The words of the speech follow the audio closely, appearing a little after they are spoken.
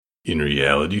In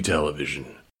reality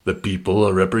television, the people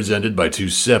are represented by two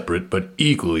separate but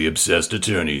equally obsessed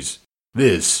attorneys.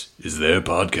 This is their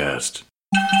podcast.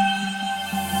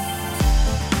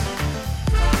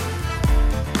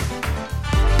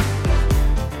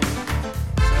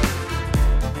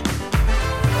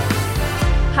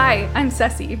 Hi, I'm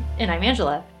Ceci. And I'm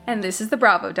Angela. And this is the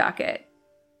Bravo Docket.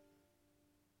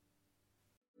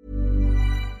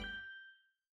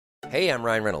 Hey, I'm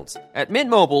Ryan Reynolds. At Mint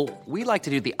Mobile, we like to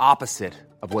do the opposite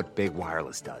of what Big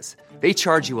Wireless does. They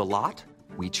charge you a lot,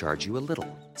 we charge you a little.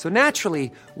 So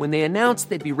naturally, when they announced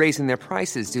they'd be raising their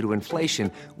prices due to inflation,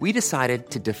 we decided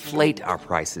to deflate our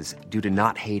prices due to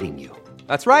not hating you.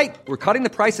 That's right. We're cutting the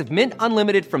price of Mint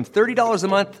Unlimited from $30 a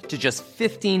month to just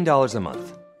 $15 a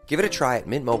month. Give it a try at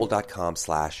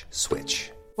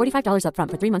mintmobile.com/switch. $45 up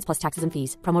front for 3 months plus taxes and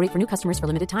fees. Promo rate for new customers for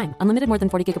limited time. Unlimited more than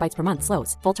 40 gigabytes per month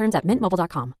slows. Full terms at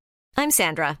mintmobile.com. I'm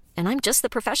Sandra, and I'm just the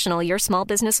professional your small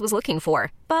business was looking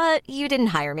for. But you didn't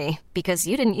hire me because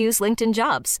you didn't use LinkedIn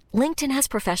Jobs. LinkedIn has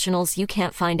professionals you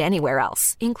can't find anywhere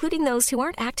else, including those who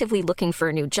aren't actively looking for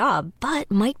a new job,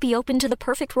 but might be open to the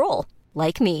perfect role,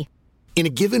 like me. In a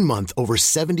given month, over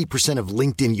 70% of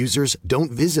LinkedIn users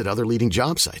don't visit other leading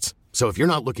job sites. So if you're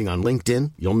not looking on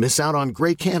LinkedIn, you'll miss out on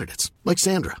great candidates like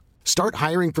Sandra. Start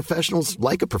hiring professionals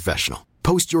like a professional.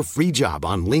 Post your free job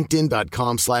on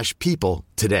linkedin.com/people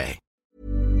today.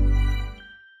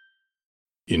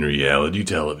 In reality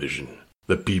television,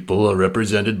 the people are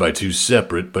represented by two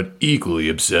separate but equally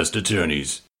obsessed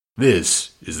attorneys.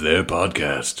 This is their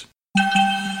podcast.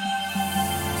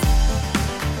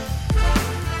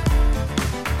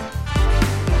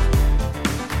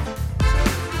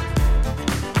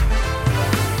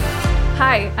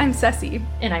 Hi, I'm Ceci.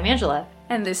 And I'm Angela.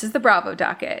 And this is the Bravo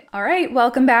Docket. All right,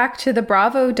 welcome back to the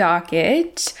Bravo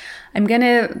Docket. I'm going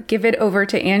to give it over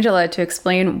to Angela to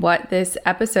explain what this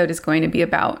episode is going to be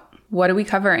about. What are we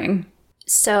covering?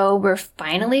 So we're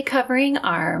finally covering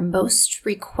our most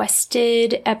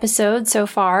requested episode so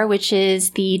far, which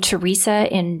is the Teresa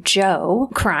and Joe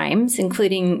crimes,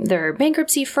 including their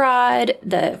bankruptcy fraud,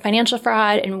 the financial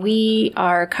fraud, and we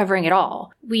are covering it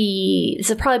all. This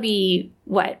will probably be,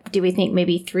 what do we think,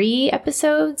 maybe 3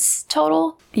 episodes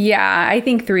total? Yeah, I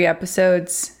think 3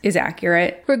 episodes is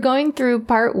accurate. We're going through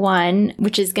part 1,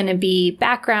 which is going to be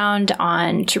background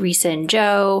on Teresa and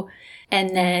Joe,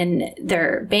 and then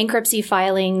their bankruptcy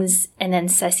filings, and then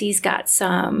Ceci's got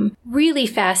some really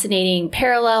fascinating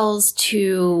parallels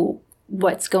to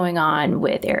what's going on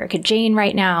with Erica Jane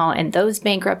right now and those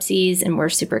bankruptcies, and we're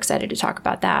super excited to talk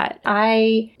about that.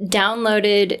 I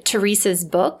downloaded Teresa's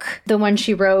book, the one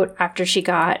she wrote after she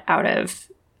got out of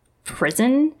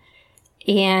prison,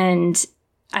 and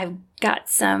I've got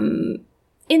some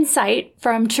insight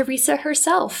from Teresa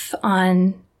herself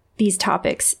on these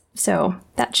topics. So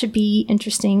that should be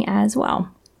interesting as well.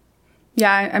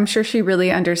 Yeah, I'm sure she really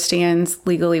understands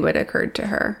legally what occurred to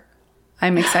her.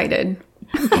 I'm excited.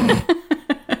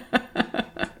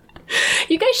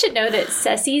 You guys should know that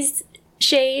Ceci's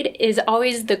shade is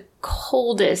always the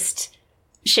coldest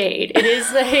shade. It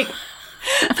is like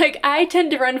I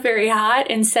tend to run very hot,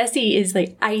 and Ceci is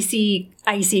like icy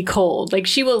cold. Like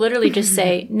she will literally just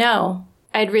say, "No,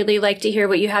 I'd really like to hear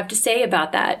what you have to say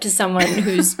about that," to someone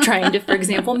who's trying to, for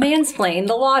example, mansplain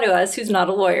the law to us who's not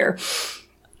a lawyer.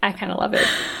 I kind of love it.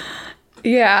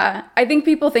 Yeah, I think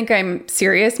people think I'm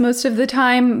serious most of the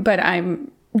time, but I'm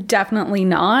definitely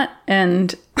not.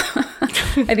 And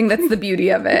I think that's the beauty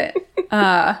of it.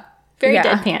 Very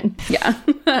deadpan. Yeah.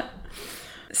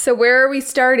 So where are we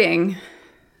starting?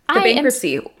 The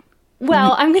bankruptcy.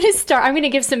 Well, I'm going to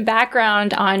give some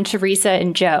background on Teresa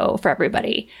and Joe for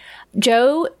everybody.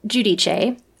 Joe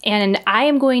Giudice, and I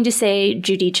am going to say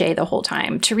Giudice the whole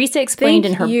time. Teresa explained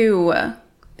in her...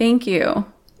 Thank you.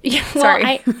 Yeah, well, sorry.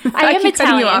 I am keep Italian.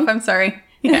 Cutting you off. I'm sorry.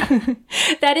 Yeah.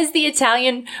 That is the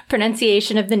Italian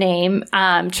pronunciation of the name.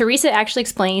 Teresa actually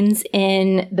explains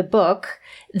in the book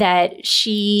that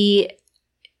they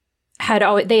had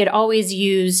always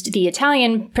used the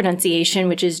Italian pronunciation,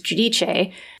 which is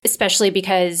Giudice, especially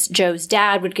because Joe's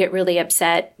dad would get really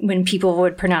upset when people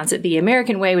would pronounce it the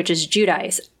American way, which is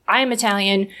Giudice. I'm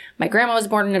Italian. My grandma was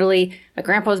born in Italy. My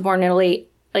grandpa was born in Italy.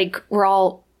 Like, we're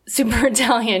all super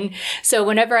Italian. So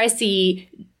whenever I see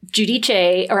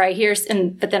Giudice, or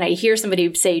but then I hear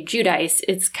somebody say Giudice,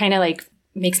 it's kind of like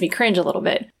makes me cringe a little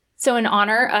bit. So in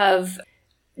honor of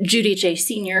Giudice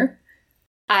Sr.,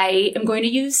 I am going to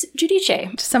use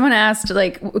Giudice. Someone asked,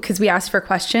 because we asked for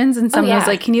questions, and someone was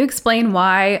like, can you explain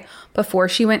why before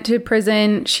she went to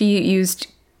prison, she used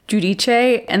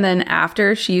Giudice, and then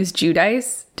after she used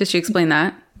Giudice? Does she explain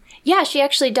that? Yeah, she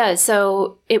actually does.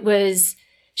 So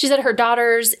she said her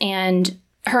daughters and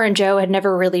her and Joe had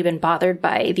never really been bothered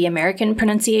by the American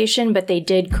pronunciation, but they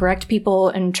did correct people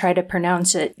and try to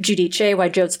pronounce it Giudice while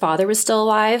Joe's father was still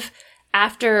alive.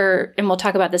 After, and we'll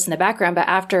talk about this in the background, but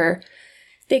after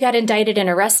they got indicted and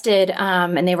arrested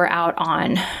and they were out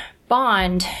on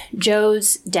bond,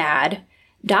 Joe's dad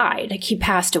died. Like, he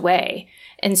passed away.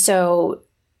 And so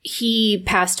he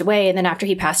passed away. And then after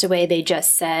he passed away, they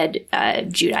just said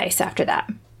Giudice after that.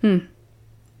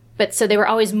 But so they were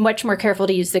always much more careful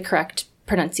to use the correct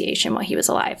pronunciation while he was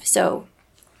alive. So,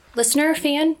 listener,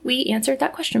 fan, we answered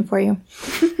that question for you.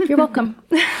 You're welcome.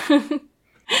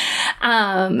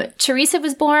 Teresa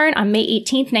was born on May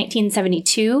 18th,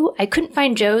 1972. I couldn't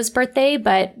find Joe's birthday,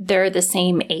 but they're the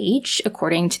same age,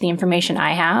 according to the information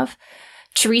I have.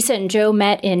 Teresa and Joe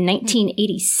met in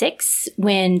 1986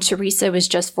 when Teresa was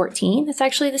just 14. That's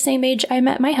actually the same age I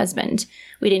met my husband.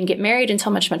 We didn't get married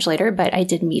until much, much later, but I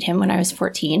did meet him when I was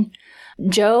 14.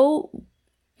 Joe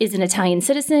is an Italian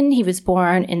citizen. He was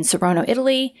born in Saronno,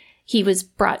 Italy. He was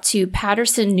brought to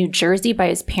Paterson, New Jersey by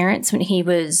his parents when he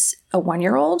was a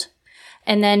 1-year-old.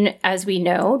 And then, as we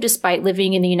know, despite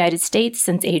living in the United States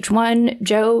since age 1,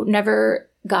 Joe never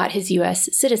got his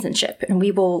U.S. citizenship. And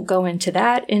we will go into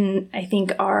that in, I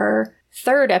think, our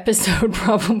 3rd episode,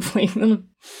 probably,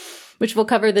 which will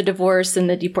cover the divorce and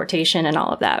the deportation and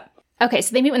all of that. Okay,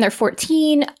 so they meet when they're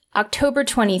 14, October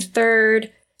 23rd,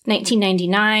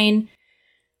 1999.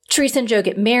 Teresa and Joe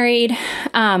get married.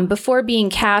 Before being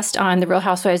cast on The Real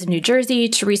Housewives of New Jersey,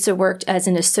 Teresa worked as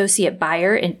an associate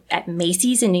buyer at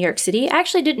Macy's in New York City. I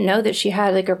actually didn't know that she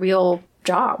had like a real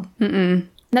job. Isn't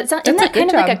that kind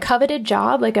of like a coveted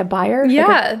job, like a buyer?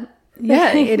 Yeah.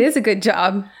 Yeah, it is a good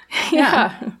job.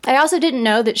 Yeah. I also didn't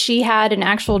know that she had an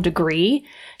actual degree.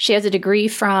 She has a degree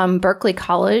from Berkeley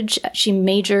College. She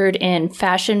majored in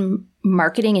fashion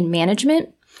marketing and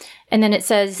management. And then it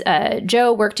says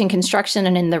Joe worked in construction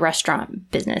and in the restaurant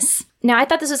business. Now, I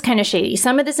thought this was kind of shady.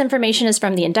 Some of this information is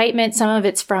from the indictment. Some of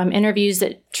it's from interviews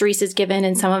that Teresa's given,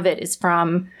 and some of it is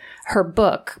from her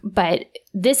book. But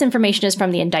this information is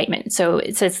from the indictment. So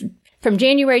it says, from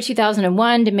January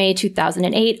 2001 to May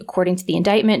 2008, according to the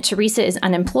indictment, Teresa is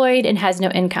unemployed and has no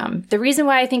income. The reason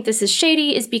why I think this is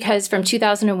shady is because from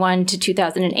 2001 to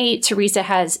 2008, Teresa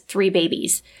has 3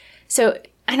 babies. So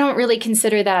I don't really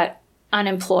consider that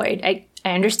unemployed. I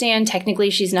understand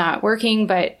technically she's not working,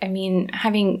 but I mean,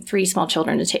 having 3 small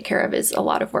children to take care of is a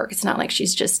lot of work. It's not like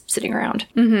she's just sitting around.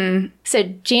 So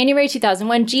January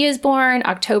 2001, Gia is born.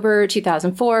 October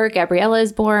 2004, Gabriella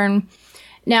is born.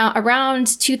 Now,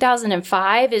 around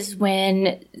 2005 is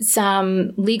when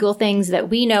some legal things that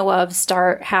we know of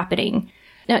start happening.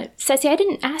 Now, Ceci, I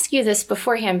didn't ask you this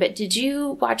beforehand, but did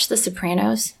you watch The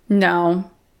Sopranos? No.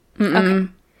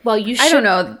 Okay. Well, you should. I don't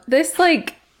know. This,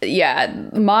 like,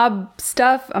 mob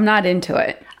stuff, I'm not into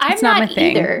it. It's not my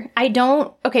thing. Either. I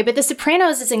don't. Okay, but The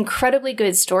Sopranos is incredibly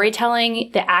good storytelling.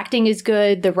 The acting is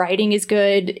good. The writing is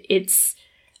good.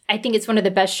 I think it's one of the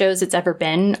best shows that's ever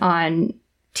been on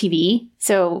TV.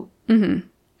 So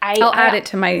I'll add it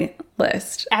to my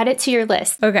list. Add it to your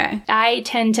list. Okay. I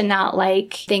tend to not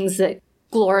like things that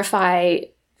glorify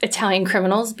Italian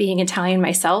criminals, being Italian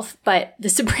myself, but The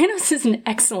Sopranos is an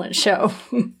excellent show.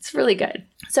 It's really good.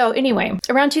 So anyway,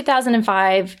 around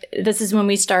 2005, this is when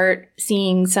we start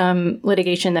seeing some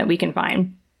litigation that we can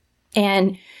find.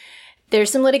 And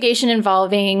there's some litigation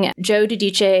involving Joe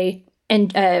Giudice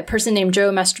and a person named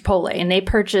Joe Mastropole, and they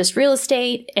purchased real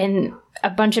estate, and a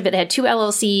bunch of it had 2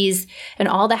 LLCs, and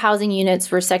all the housing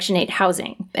units were Section 8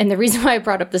 housing. And the reason why I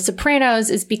brought up The Sopranos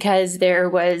is because there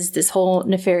was this whole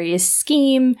nefarious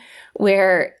scheme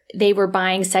where they were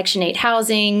buying Section 8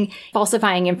 housing,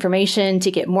 falsifying information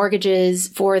to get mortgages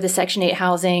for the Section 8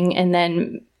 housing, and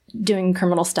then doing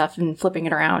criminal stuff and flipping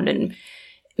it around and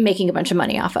making a bunch of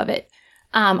money off of it.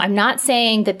 I'm not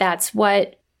saying that that's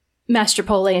what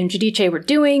Mastropole and Giudice were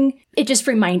doing. It just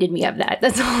reminded me of that.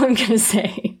 That's all I'm going to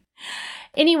say.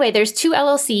 Anyway, there's 2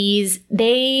 LLCs.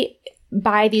 They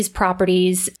buy these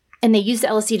properties, and they use the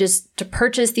LLC to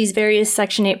purchase these various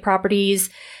Section 8 properties.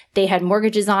 They had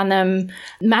mortgages on them.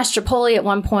 Mastropole at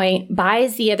one point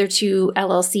buys the other 2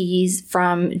 LLCs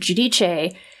from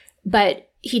Giudice,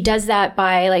 but he does that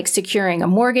by like securing a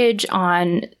mortgage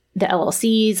on the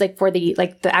LLCs, for the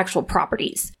actual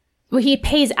properties. Well, he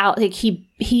pays out,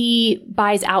 he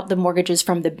buys out the mortgages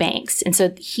from the banks. And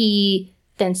so he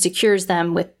then secures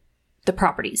them with the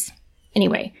properties.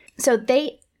 Anyway, so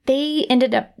they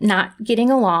ended up not getting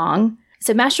along.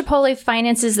 So Mastropole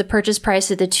finances the purchase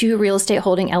price of the 2 real estate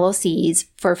holding LLCs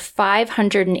for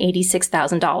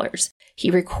 $586,000. He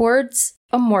records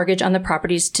a mortgage on the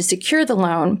properties to secure the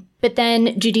loan, but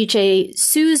then Giudice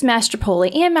sues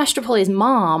Mastropole and Mastropole's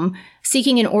mom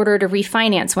seeking an order to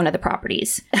refinance one of the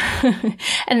properties.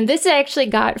 And this I actually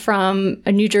got from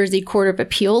a New Jersey Court of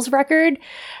Appeals record.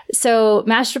 So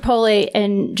Mastropole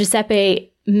and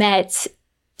Giuseppe met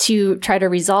to try to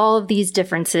resolve these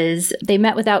differences. They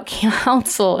met without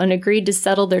counsel and agreed to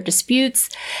settle their disputes.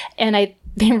 And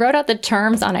they wrote out the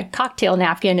terms on a cocktail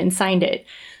napkin and signed it,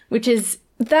 which is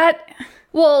that...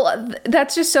 Well,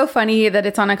 that's just so funny that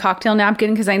it's on a cocktail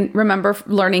napkin, because I remember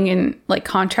learning in like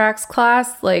contracts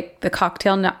class, like the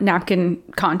cocktail napkin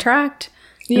contract,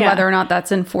 and whether or not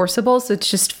that's enforceable. So it's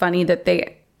just funny that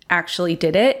they actually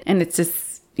did it. And it's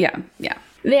just, yeah.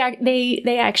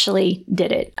 They actually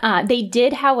did it. They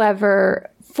did, however,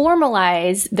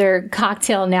 formalize their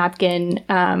cocktail napkin.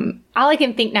 All I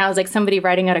can think now is like somebody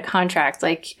writing out a contract,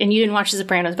 like, and you didn't watch The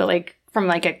Sopranos, but like from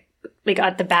like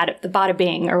at the bada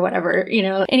bing or whatever, you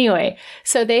know. Anyway,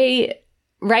 so they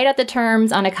write out the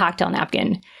terms on a cocktail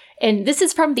napkin. And this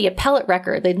is from the appellate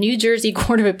record, the New Jersey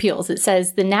Court of Appeals. It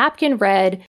says the napkin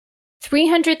read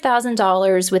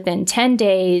 $300,000 within 10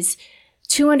 days,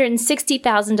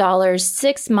 $260,000,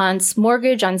 6 months,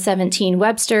 mortgage on 17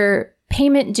 Webster,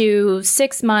 payment due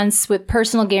 6 months with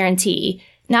personal guarantee,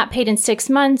 not paid in 6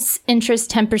 months, interest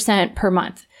 10% per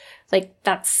month. Like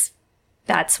that's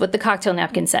what the cocktail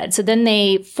napkin said. So then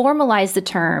they formalized the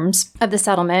terms of the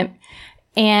settlement,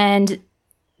 and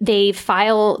they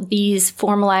file these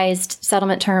formalized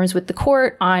settlement terms with the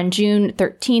court on June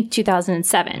 13th,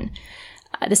 2007.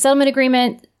 The settlement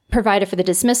agreement provided for the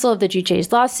dismissal of the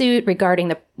Giudice's lawsuit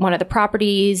regarding one of the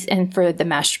properties, and for the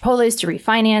Mastropoles to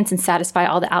refinance and satisfy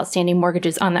all the outstanding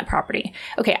mortgages on that property.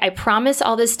 Okay, I promise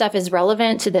all this stuff is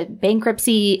relevant to the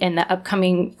bankruptcy and the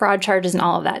upcoming fraud charges and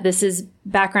all of that. This is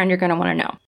background you're going to want to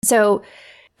know. So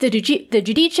the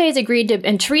Giudices agreed to,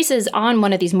 and Teresa's on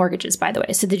one of these mortgages, by the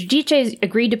way. So the Giudices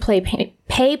agreed to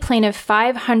pay plaintiff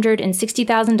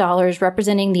 $560,000,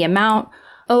 representing the amount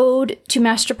owed to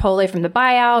Mastropole from the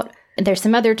buyout. There's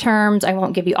some other terms. I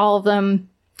won't give you all of them.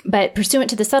 But pursuant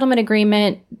to the settlement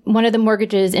agreement, one of the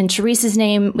mortgages in Teresa's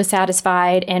name was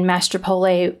satisfied, and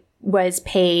Mastropole was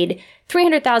paid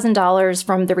 $300,000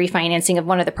 from the refinancing of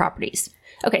one of the properties.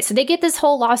 Okay, so they get this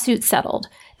whole lawsuit settled.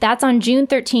 That's on June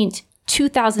 13th,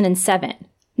 2007.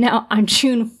 Now, on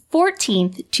June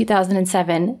 14th,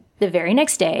 2007, the very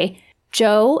next day,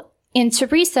 Joe and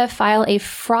Teresa file a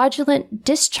fraudulent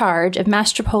discharge of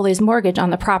Mastropole's mortgage on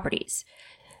the properties.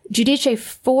 Giudice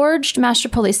forged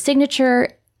Mastropole's signature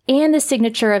and the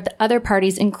signature of the other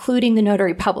parties, including the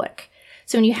notary public.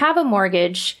 So when you have a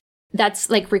mortgage that's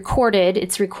like recorded,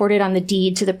 it's recorded on the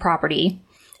deed to the property.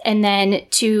 And then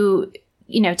to,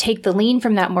 take the lien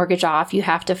from that mortgage off, you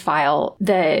have to file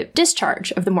the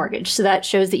discharge of the mortgage. So that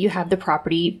shows that you have the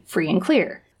property free and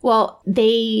clear. Well,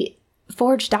 they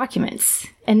forged documents,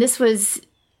 and this was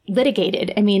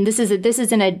litigated. I mean, this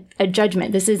isn't a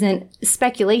judgment. This isn't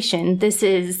speculation.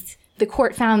 The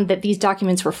court found that these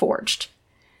documents were forged.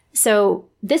 So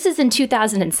this is in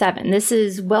 2007. This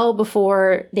is well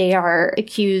before they are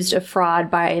accused of fraud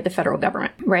by the federal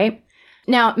government, right?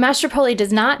 Now, Mastropole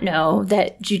does not know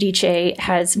that Giudice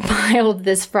has filed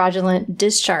this fraudulent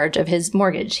discharge of his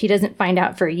mortgage. He doesn't find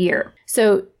out for a year.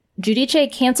 So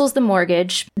Giudice cancels the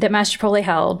mortgage that Mastropole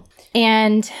held,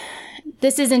 and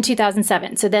this is in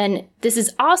 2007. So then this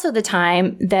is also the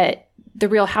time that the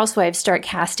Real Housewives start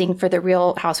casting for the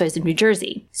Real Housewives of New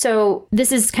Jersey. So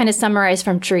this is kind of summarized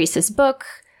from Teresa's book,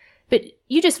 but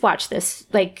you just watched this.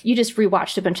 Like, you just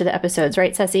rewatched a bunch of the episodes,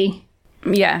 right, Ceci?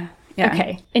 Yeah.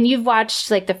 Okay. And you've watched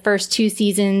like the first 2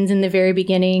 seasons in the very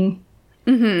beginning.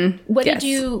 Mm-hmm. What did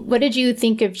you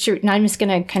think of, now I'm just going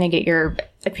to kind of get your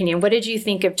opinion. What did you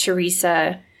think of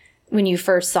Teresa when you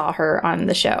first saw her on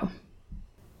the show?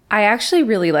 I actually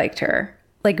really liked her.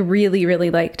 Like, really,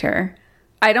 really liked her.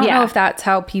 I don't know if that's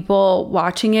how people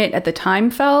watching it at the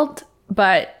time felt,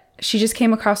 but she just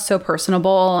came across so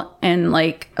personable and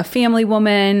like a family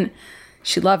woman.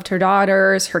 She loved her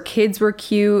daughters. Her kids were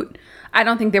cute. I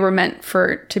don't think they were meant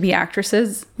to be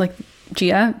actresses like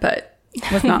Gia, but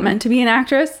was not meant to be an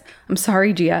actress. I'm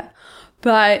sorry, Gia.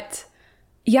 But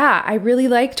yeah, I really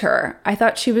liked her. I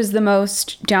thought she was the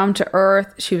most down to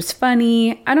earth. She was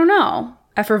funny. I don't know.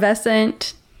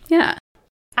 Effervescent. Yeah.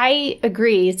 I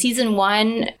agree. Season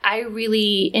 1, I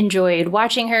really enjoyed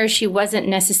watching her. She wasn't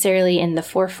necessarily in the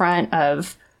forefront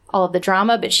of all of the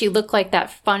drama, but she looked like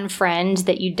that fun friend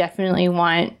that you definitely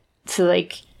want to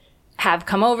like have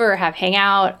come over or have hang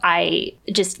out. I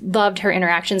just loved her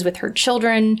interactions with her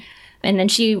children. And then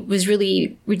she was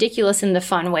really ridiculous in the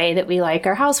fun way that we like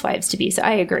our housewives to be. So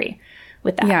I agree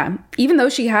with that. Yeah. Even though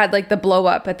she had like the blow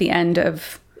up at the end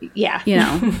of, at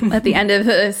the end of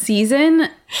the season,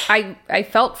 I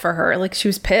felt for her. Like, she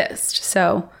was pissed.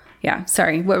 So Yeah.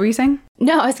 Sorry. What were you saying?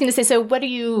 No, I was going to say, so what did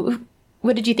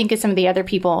you think of some of the other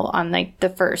people on like the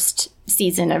first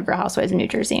season of Real Housewives of New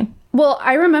Jersey? Well,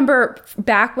 I remember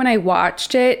back when I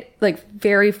watched it, like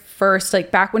very first,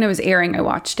 like back when it was airing, I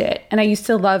watched it. And I used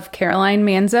to love Caroline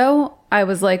Manzo. I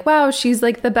was like, wow, she's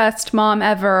like the best mom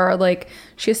ever. Like,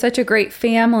 she has such a great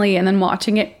family. And then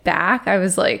watching it back, I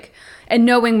was like, and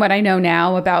knowing what I know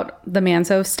now about the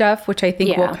Manzo stuff, which I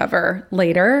think we'll cover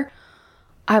later,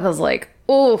 I was like,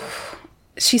 oh,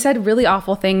 she said really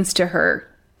awful things to her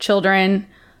children.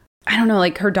 I don't know,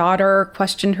 like her daughter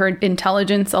questioned her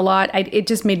intelligence a lot. It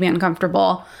just made me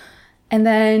uncomfortable. And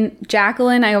then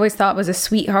Jacqueline, I always thought was a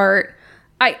sweetheart.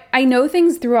 I know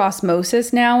things through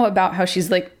osmosis now about how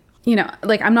she's like, you know,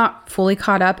 like I'm not fully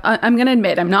caught up. I'm going to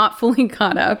admit I'm not fully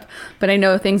caught up, but I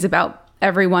know things about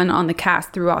everyone on the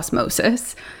cast through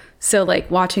osmosis. So like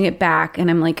watching it back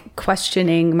and I'm like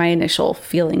questioning my initial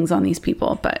feelings on these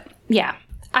people. But yeah.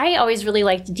 I always really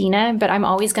liked Dina, but I'm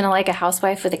always going to like a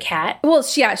housewife with a cat. Well,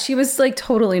 yeah, she was like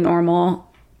totally normal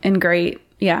and great.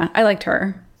 Yeah, I liked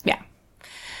her. Yeah.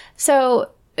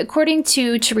 So according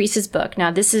to Teresa's book,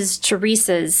 now this is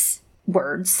Teresa's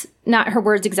words, not her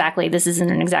words exactly. This isn't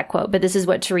an exact quote, but this is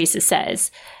what Teresa says.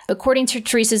 According to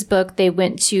Teresa's book, they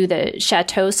went to the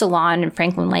Chateau Salon in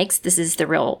Franklin Lakes. This is the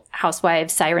Real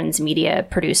Housewives Sirens media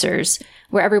producers,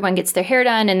 where everyone gets their hair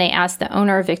done, and they asked the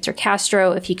owner, Victor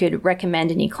Castro, if he could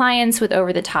recommend any clients with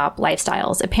over-the-top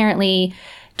lifestyles. Apparently,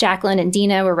 Jacqueline and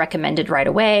Dina were recommended right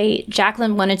away.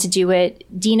 Jacqueline wanted to do it.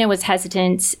 Dina was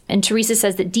hesitant. And Teresa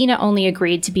says that Dina only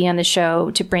agreed to be on the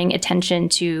show to bring attention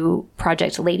to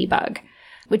Project Ladybug,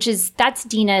 which is, that's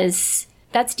Dina's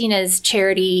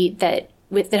charity that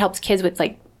helps kids with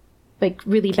like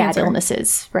really bad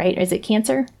illnesses, right? Is it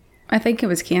cancer? I think it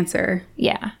was cancer.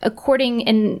 Yeah.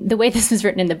 And the way this was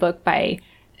written in the book by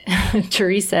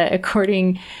Teresa,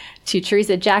 according to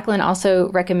Teresa, Jacqueline also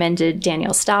recommended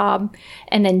Daniel Staub,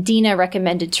 and then Dina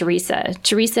recommended Teresa.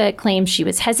 Teresa claimed she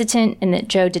was hesitant and that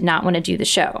Joe did not want to do the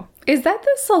show. Is that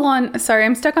the salon? Sorry,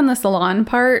 I'm stuck on the salon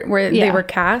part where they were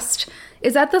cast.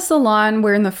 Is that the salon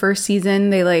where in the first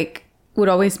season they like would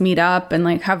always meet up and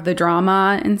like have the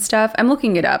drama and stuff? I'm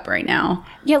looking it up right now.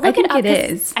 Yeah, look it up. It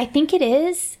is. I think it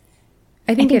is.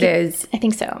 I think it is. I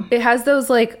think so. It has those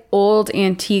like old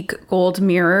antique gold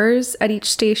mirrors at each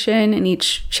station, and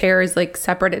each chair is like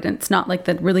separated, and it's not like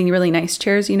the really, really nice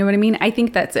chairs. You know what I mean? I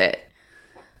think that's it.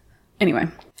 Anyway.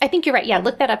 I think you're right. Yeah,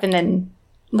 look that up and then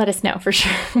let us know for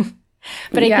sure.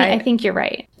 But I think you're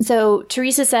right. So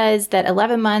Teresa says that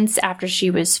 11 months after she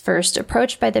was first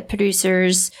approached by the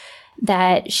producers,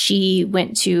 that she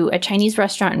went to a Chinese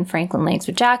restaurant in Franklin Lakes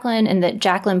with Jacqueline, and that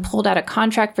Jacqueline pulled out a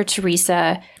contract for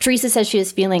Teresa. Teresa says she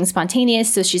was feeling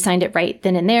spontaneous, so she signed it right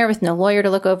then and there with no lawyer to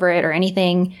look over it or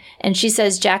anything. And she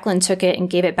says Jacqueline took it and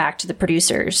gave it back to the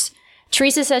producers.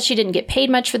 Teresa says she didn't get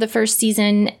paid much for the first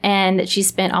season and that she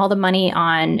spent all the money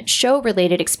on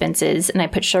show-related expenses, and I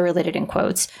put show-related in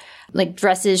quotes, like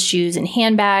dresses, shoes, and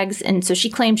handbags. And so she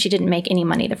claimed she didn't make any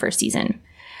money the first season.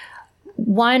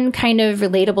 One kind of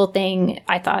relatable thing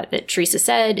I thought that Teresa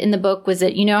said in the book was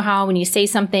that, you know how when you say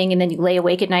something and then you lay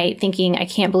awake at night thinking, I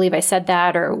can't believe I said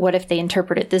that, or what if they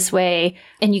interpret it this way,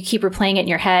 and you keep replaying it in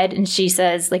your head. And she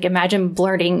says, like, imagine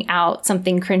blurting out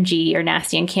something cringy or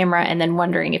nasty on camera and then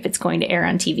wondering if it's going to air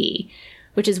on TV,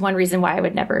 which is one reason why I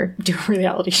would never do a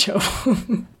reality show.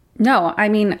 No, I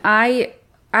mean, I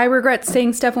regret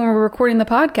saying stuff when we're recording the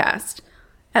podcast.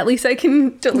 At least I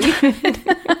can delete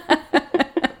it.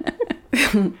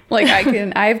 Like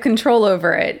I have control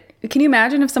over it. Can you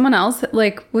imagine if someone else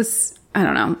like was, I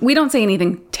don't know. We don't say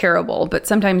anything terrible, but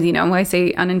sometimes, you know, I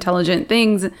say unintelligent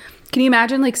things. Can you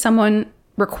imagine like someone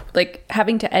like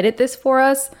having to edit this for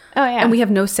us? Oh yeah. And we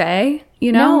have no say,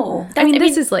 you know? No.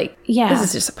 This is like, this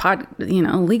is just a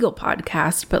legal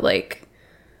podcast, but like.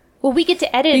 Well, we get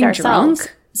to edit it ourselves.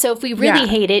 Drunk? So if we really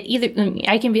hate it, either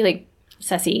I can be like,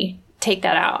 Ceci, take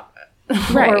that out.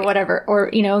 Right. Or whatever, or,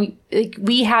 you know, like,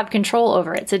 we have control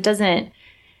over it. So it doesn't,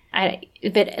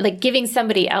 but like giving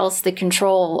somebody else the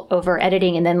control over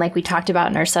editing. And then like we talked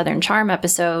about in our Southern Charm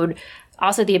episode,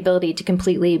 also the ability to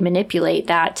completely manipulate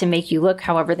that to make you look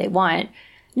however they want.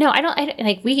 No, I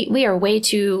like we are way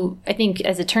too, I think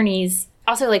as attorneys,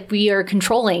 also like we are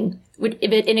controlling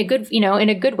in a good, in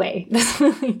a good way.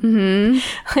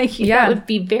 Mm-hmm. Like that would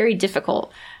be very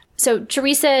difficult. So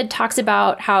Teresa talks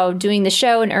about how doing the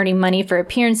show and earning money for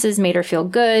appearances made her feel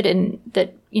good, and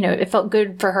that, it felt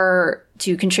good for her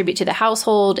to contribute to the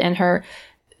household and her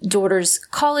daughter's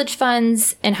college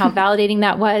funds, and how validating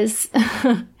that was.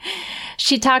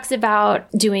 She talks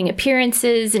about doing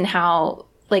appearances and how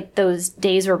like those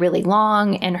days were really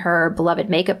long, and her beloved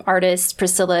makeup artist,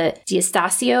 Priscilla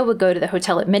D'Estasio, would go to the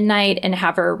hotel at midnight and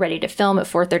have her ready to film at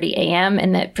 4:30 a.m.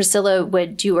 And that Priscilla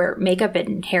would do her makeup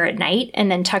and hair at night and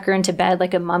then tuck her into bed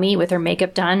like a mummy with her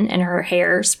makeup done and her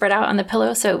hair spread out on the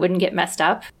pillow so it wouldn't get messed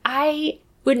up. I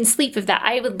wouldn't sleep with that.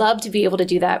 I would love to be able to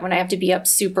do that when I have to be up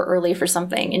super early for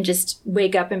something and just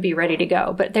wake up and be ready to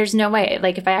go. But there's no way.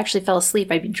 Like, if I actually fell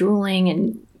asleep, I'd be drooling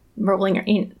and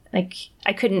rolling. Like,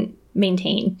 I couldn't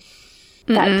maintain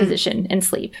that position and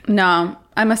sleep. No,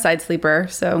 I'm a side sleeper,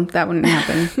 so that wouldn't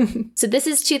happen. So this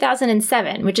is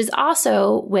 2007, which is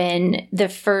also when the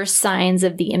first signs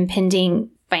of the impending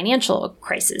financial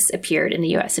crisis appeared in the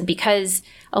U.S. And because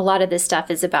a lot of this stuff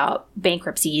is about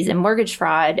bankruptcies and mortgage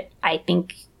fraud, I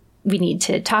think we need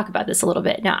to talk about this a little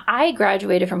bit. Now, I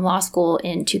graduated from law school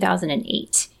in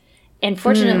 2008. And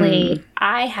fortunately,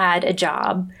 I had a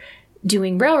job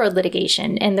doing railroad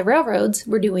litigation, and the railroads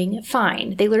were doing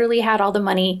fine. They literally had all the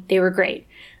money. They were great.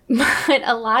 But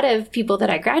a lot of people that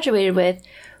I graduated with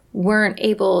weren't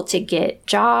able to get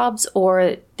jobs,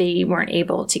 or they weren't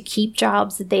able to keep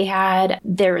jobs that they had.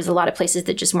 There was a lot of places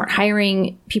that just weren't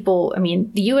hiring people. I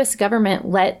mean, the U.S. government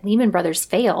let Lehman Brothers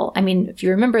fail. I mean, if you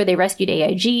remember, they rescued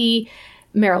AIG.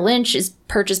 Merrill Lynch is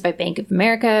purchased by Bank of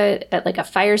America at like a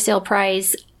fire sale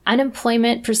price.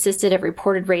 Unemployment persisted at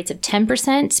reported rates of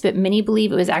 10%, but many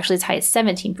believe it was actually as high as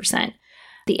 17%.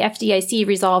 The FDIC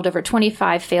resolved over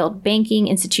 25 failed banking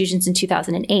institutions in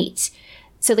 2008.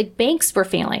 So, like, banks were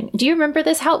failing. Do you remember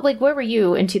this? Where were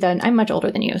you in 2000? I'm much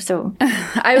older than you, so.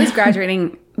 I was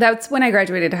graduating. That's when I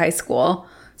graduated high school.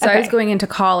 So I was going into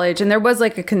college, and there was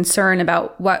like a concern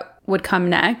about what would come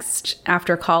next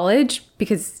after college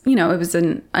because, you know, it was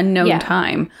an unknown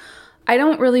time. I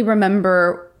don't really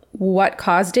remember what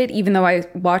caused it, even though I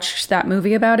watched that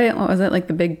movie about it. What was it? Like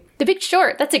The Big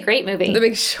Short. That's a great movie. The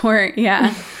Big Short.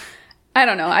 Yeah. I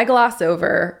don't know. I gloss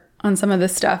over on some of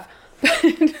this stuff.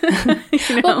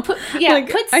 Well, put simply,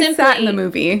 I sat in the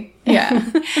movie. Yeah.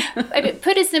 I mean,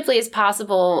 put as simply as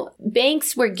possible,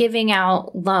 banks were giving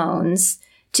out loans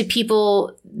to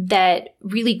people that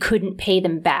really couldn't pay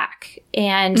them back.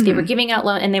 And they were giving out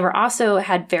loans, and they were also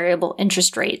had variable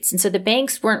interest rates. And so the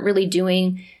banks weren't really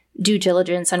doing due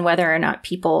diligence on whether or not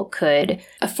people could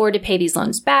afford to pay these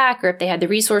loans back or if they had the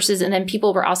resources. And then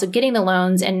people were also getting the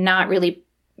loans and not really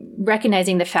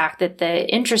recognizing the fact that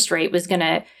the interest rate was going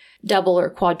to double or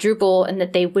quadruple and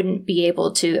that they wouldn't be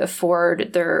able to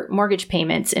afford their mortgage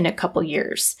payments in a couple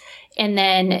years. And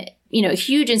then, you know,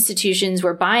 huge institutions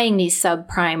were buying these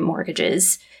subprime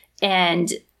mortgages and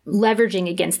leveraging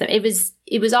against them. It was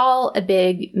all a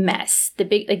big mess. The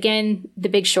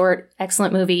Big Short,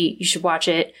 excellent movie. You should watch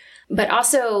it. But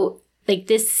also, like,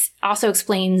 this also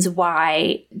explains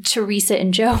why Teresa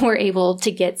and Joe were able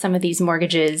to get some of these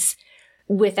mortgages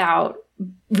without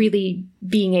really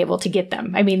being able to get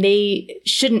them. I mean, they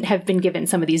shouldn't have been given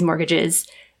some of these mortgages,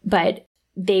 but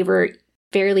they were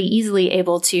fairly easily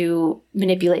able to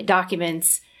manipulate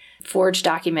documents, forge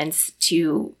documents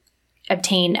to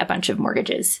obtain a bunch of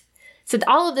mortgages. So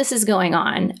all of this is going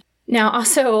on. Now,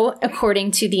 also,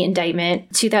 according to the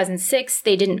indictment, 2006,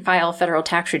 they didn't file federal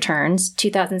tax returns.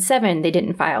 2007, they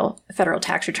didn't file federal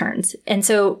tax returns. And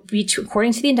so,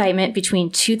 according to the indictment,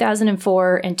 between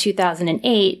 2004 and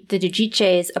 2008, the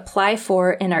Giudices apply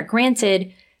for and are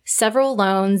granted several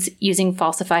loans using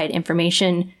falsified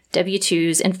information,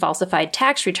 W-2s, and falsified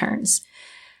tax returns.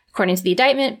 According to the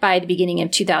indictment, by the beginning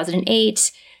of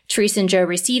 2008, Teresa and Joe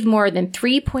received more than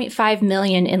 $3.5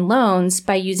 million in loans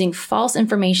by using false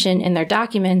information in their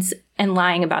documents and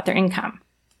lying about their income.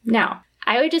 Now,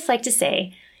 I would just like to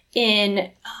say in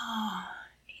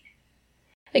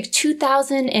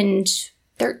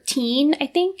 2013, I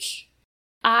think,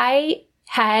 I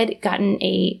had gotten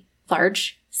a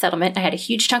large settlement. I had a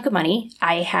huge chunk of money.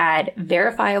 I had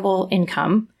verifiable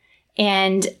income.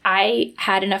 And I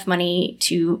had enough money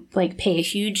to pay a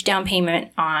huge down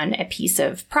payment on a piece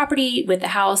of property with a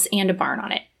house and a barn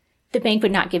on it. The bank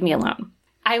would not give me a loan.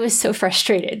 I was so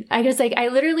frustrated. I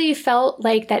literally felt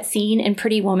like that scene in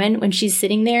Pretty Woman when she's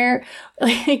sitting there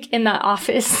in the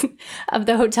office of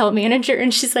the hotel manager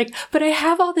and she's like, but I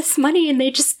have all this money and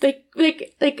they just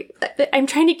I'm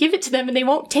trying to give it to them and they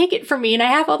won't take it from me and I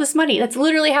have all this money. That's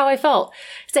literally how I felt.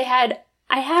 Because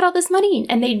I had all this money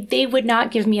and they would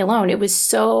not give me a loan. It was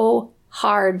so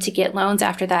hard to get loans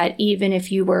after that, even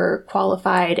if you were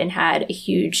qualified and had a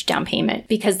huge down payment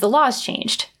because the laws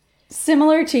changed.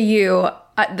 Similar to you,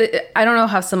 I don't know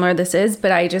how similar this is,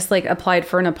 but I just applied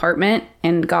for an apartment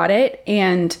and got it.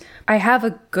 And I have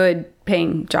a good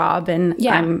paying job and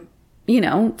I'm,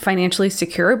 financially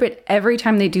secure. But every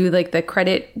time they do the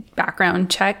credit background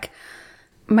check,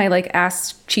 my like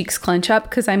ass cheeks clench up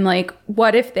because I'm like,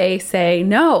 what if they say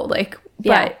no? Like,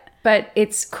 but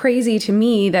it's crazy to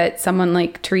me that someone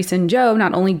like Teresa and Joe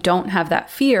not only don't have that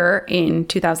fear in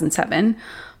 2007,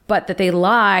 but that they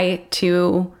lie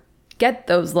to get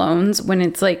those loans when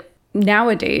it's like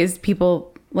nowadays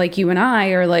people like you and I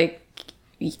are like,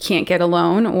 you can't get a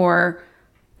loan or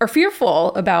are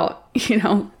fearful about, you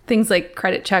know, things like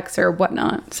credit checks or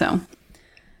whatnot. So,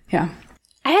 yeah.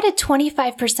 I had a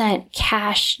 25%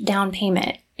 cash down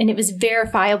payment, and it was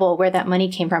verifiable where that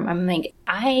money came from. I'm like,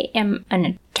 I am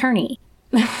an attorney.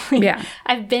 Yeah.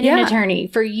 I've been an attorney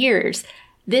for years.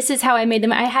 This is how I made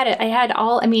them. I had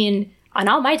all, I mean, on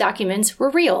all my documents were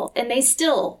real, and they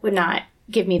still would not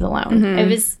give me the loan.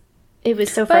 It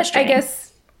was so frustrating.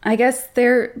 I guess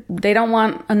they don't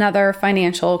want another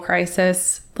financial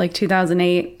crisis like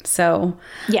 2008. So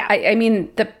yeah, I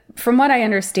mean, from what I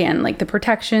understand, like the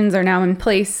protections are now in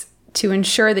place to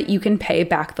ensure that you can pay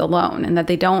back the loan and that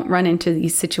they don't run into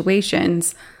these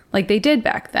situations like they did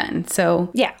back then.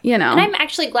 So yeah, you know, and I'm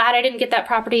actually glad I didn't get that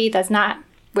property. That's not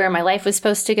where my life was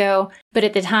supposed to go. But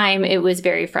at the time, it was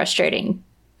very frustrating.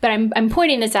 But I'm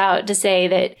pointing this out to say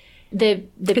that the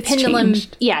pendulum,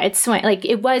 changed. It's like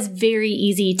it was very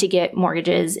easy to get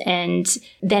mortgages, and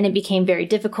then it became very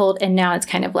difficult, and now it's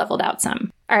kind of leveled out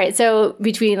some. All right, so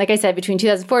between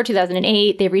 2004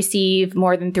 2008, they received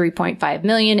more than $3.5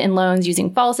 million in loans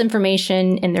using false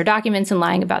information in their documents and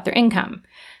lying about their income.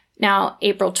 Now,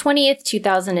 April 20th,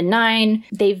 2009,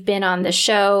 they've been on the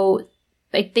show.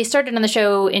 Like they started on the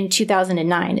show in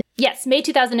 2009. Yes, May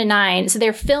 2009. So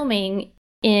they're filming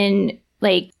in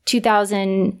like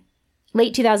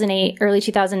late 2008, early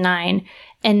 2009.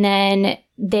 And then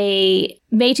May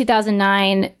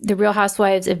 2009, The Real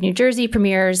Housewives of New Jersey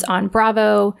premieres on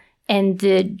Bravo, and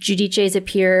the Giudices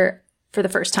appear for the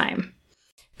first time.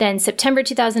 Then September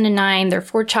 2009, their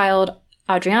fourth child,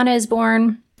 Adriana, is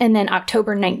born. And then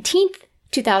October 19th,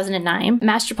 2009,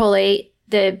 Mastropole,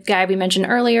 the guy we mentioned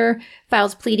earlier,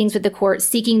 files pleadings with the court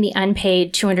seeking the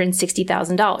unpaid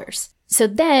 $260,000. So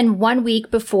then 1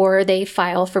 week before they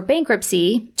file for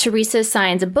bankruptcy, Teresa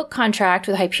signs a book contract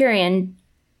with Hyperion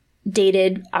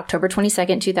dated October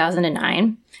 22nd,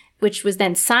 2009, which was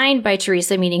then signed by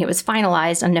Teresa, meaning it was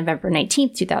finalized on November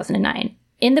 19th, 2009.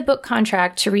 In the book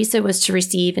contract, Teresa was to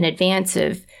receive an advance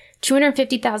of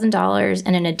 $250,000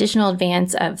 and an additional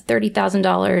advance of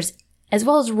 $30,000, as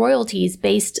well as royalties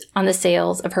based on the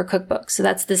sales of her cookbook. So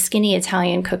that's the Skinny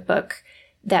Italian cookbook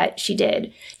that she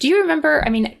did. Do you remember? I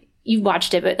mean, you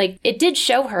watched it, but like it did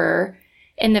show her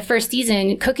in the first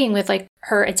season cooking with like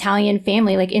her Italian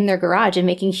family, like in their garage and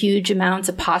making huge amounts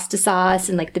of pasta sauce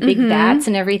and like the big vats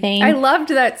and everything. I loved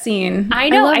that scene. I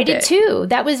know, I did too.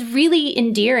 That was really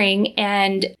endearing.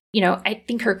 And, you know, I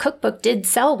think her cookbook did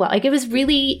sell well. Like it was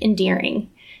really endearing.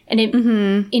 And it,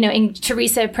 you know, and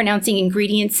Teresa pronouncing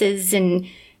ingredients and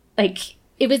like,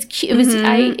 it was cute. It was,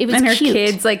 it was and her cute.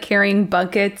 kids like carrying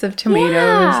buckets of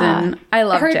tomatoes, and I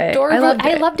loved it.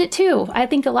 I loved it too. I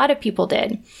think a lot of people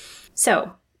did.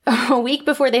 So a week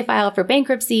before they file for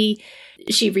bankruptcy,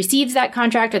 she receives that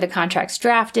contract, or the contract's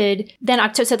drafted. Then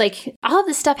October, so like all of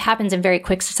this stuff happens in very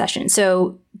quick succession.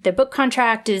 So the book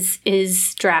contract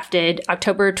is drafted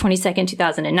October 22nd,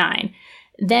 2009.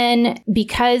 Then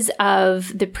because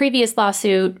of the previous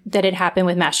lawsuit that had happened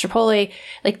with Mastropole,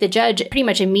 like the judge pretty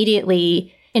much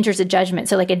immediately enters a judgment.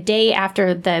 So like a day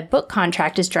after the book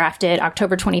contract is drafted,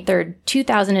 October 23rd,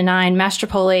 2009,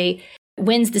 Mastropole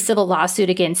wins the civil lawsuit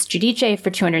against Giudice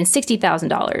for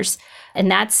 $260,000.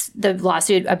 And that's the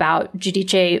lawsuit about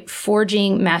Giudice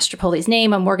forging Mastropole's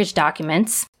name on mortgage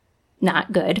documents.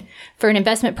 Not good, for an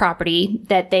investment property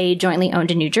that they jointly owned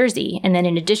in New Jersey. And then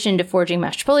in addition to forging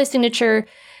Mastropole's signature,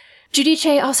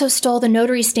 Giudice also stole the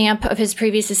notary stamp of his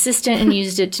previous assistant and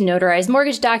used it to notarize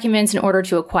mortgage documents in order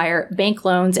to acquire bank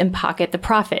loans and pocket the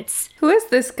profits. Who is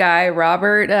this guy,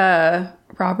 Robert?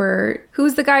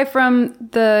 Who's the guy from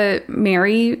the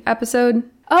Mary episode?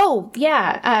 Oh,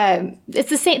 yeah. It's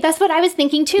the same. That's what I was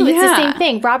thinking, too. It's the same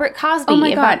thing. Robert Cosby. Oh,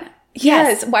 my God.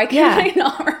 Yes. Why can't I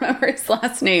not remember his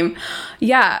last name?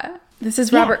 Yeah. This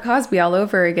is Robert Cosby all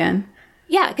over again.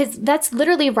 Yeah, because that's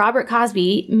literally Robert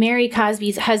Cosby, Mary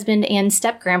Cosby's husband and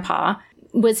step-grandpa,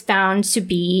 was found to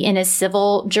be in a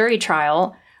civil jury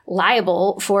trial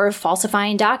liable for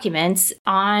falsifying documents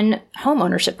on home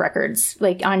ownership records,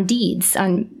 like on deeds,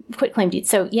 on quitclaim deeds.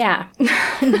 So yeah,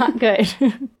 not good.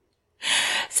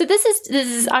 So this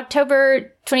is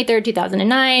October 23rd,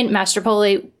 2009.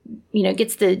 Mastropole,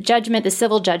 gets the judgment, the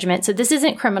civil judgment. So this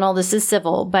isn't criminal, this is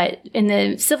civil. But in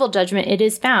the civil judgment, it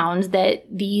is found that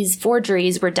these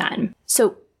forgeries were done.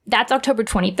 So that's October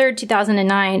 23rd,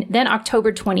 2009. Then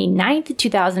October 29th,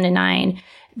 2009,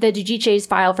 the Giudices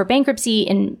file for bankruptcy,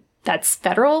 and that's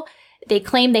federal. They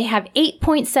claim they have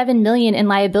 $8.7 million in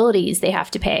liabilities they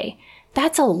have to pay.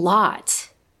 That's a lot.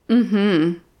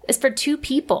 Mm-hmm. It's for 2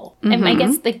 people. Mm-hmm. And I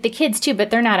guess the kids too, but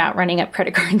they're not out running up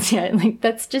credit cards yet. Like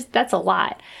that's a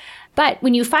lot. But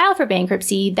when you file for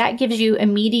bankruptcy, that gives you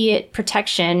immediate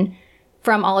protection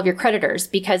from all of your creditors,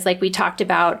 because like we talked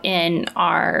about in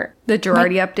the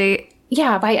Girardi update.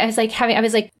 Yeah,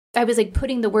 I was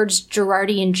putting the words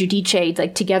Girardi and Giudice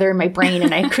like together in my brain,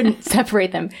 and I couldn't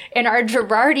separate them. In our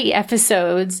Girardi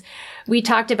episodes, we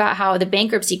talked about how the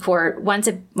bankruptcy court, once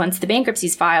the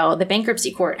bankruptcy's filed, the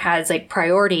bankruptcy court has like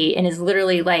priority and is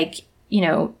literally like,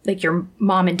 like your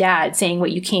mom and dad saying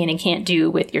what you can and can't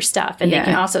do with your stuff. And they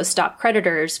can also stop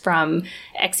creditors from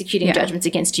executing judgments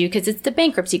against you, because it's the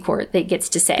bankruptcy court that gets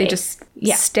to say. They just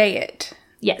stay it.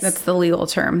 Yes. That's the legal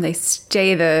term. They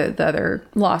stay the other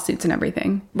lawsuits and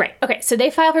everything. Right. Okay. So they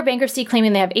file for bankruptcy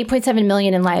claiming they have $8.7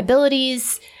 million in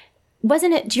liabilities.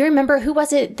 Wasn't it, do you remember who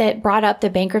was it that brought up the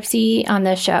bankruptcy on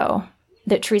the show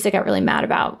that Teresa got really mad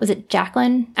about? Was it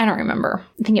Jacqueline? I don't remember.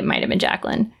 I think it might have been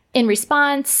Jacqueline. In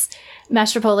response,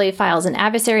 Mastropole files an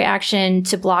adversary action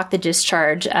to block the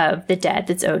discharge of the debt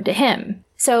that's owed to him.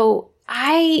 So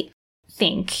I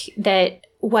think that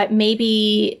what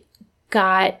maybe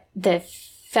got the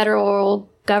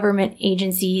federal government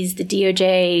agencies, the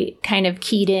DOJ, kind of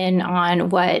keyed in on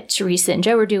what Teresa and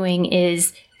Joe were doing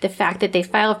is the fact that they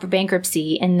filed for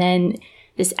bankruptcy, and then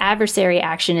this adversary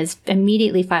action is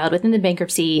immediately filed within the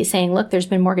bankruptcy saying, look, there's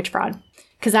been mortgage fraud.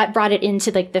 Because that brought it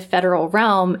into like the federal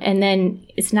realm. And then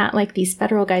it's not like these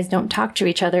federal guys don't talk to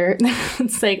each other.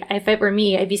 It's like, if it were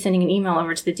me, I'd be sending an email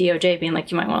over to the DOJ being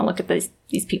like, you might want to look at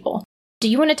these people. Do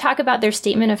you want to talk about their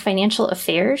statement of financial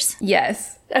affairs?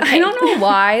 Yes. Okay. I don't know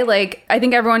why. Like, I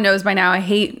think everyone knows by now I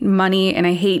hate money and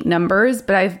I hate numbers,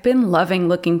 but I've been loving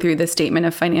looking through the statement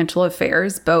of financial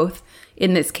affairs, both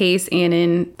in this case and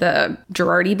in the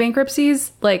Girardi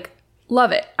bankruptcies. Like,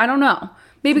 love it. I don't know.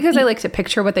 Maybe because I like to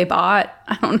picture what they bought.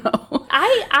 I don't know.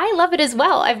 I love it as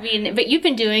well. I mean, but you've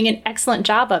been doing an excellent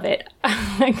job of it.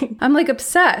 I'm like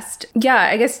obsessed. Yeah,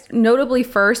 I guess notably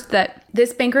first that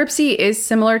this bankruptcy is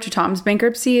similar to Tom's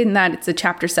bankruptcy in that it's a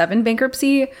Chapter 7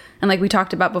 bankruptcy. And like we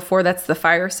talked about before, that's the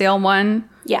fire sale one.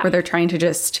 Yeah. Where they're trying to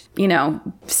just,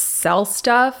 sell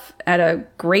stuff at a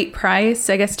great price,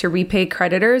 I guess, to repay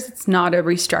creditors. It's not a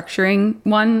restructuring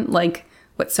one like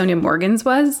what Sonia Morgan's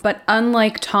was. But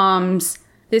unlike Tom's,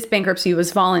 this bankruptcy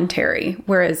was voluntary,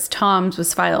 whereas Tom's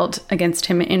was filed against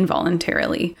him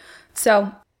involuntarily. So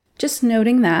just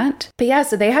noting that. But yeah,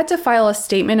 so they had to file a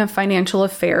statement of financial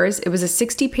affairs. It was a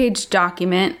 60-page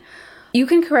document. You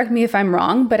can correct me if I'm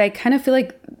wrong, but I kind of feel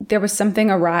like there was something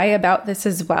awry about this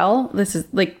as well. This is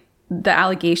like the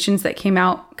allegations that came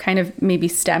out kind of maybe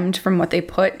stemmed from what they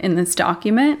put in this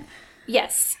document.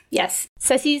 Yes.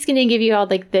 Ceci's going to give you all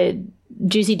like the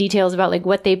juicy details about like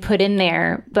what they put in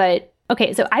there, but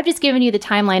okay, so I've just given you the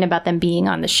timeline about them being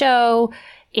on the show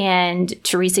and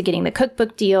Teresa getting the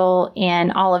cookbook deal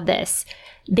and all of this.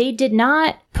 They did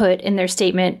not put in their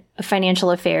statement of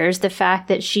financial affairs the fact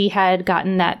that she had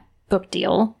gotten that book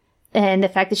deal and the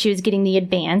fact that she was getting the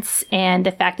advance and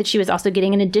the fact that she was also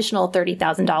getting an additional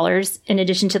 $30,000 in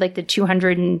addition to like the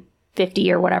 $250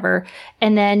 or whatever,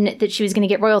 and then that she was going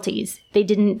to get royalties. They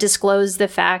didn't disclose the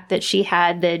fact that she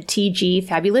had the TG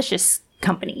Fabulicious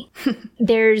company.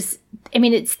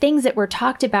 It's things that were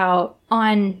talked about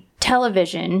on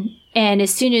television. And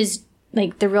as soon as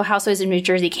like the Real Housewives of New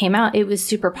Jersey came out, it was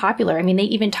super popular. I mean, they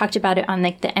even talked about it on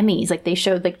like the Emmys. Like they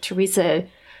showed like Teresa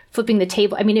flipping the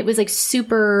table. I mean, it was like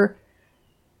super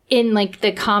in like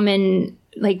the common,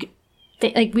 like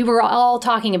we were all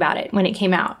talking about it when it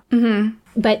came out. Mm-hmm.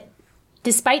 But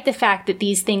despite the fact that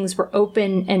these things were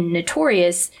open and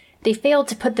notorious, they failed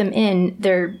to put them in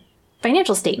their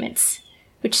financial statements,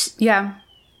 which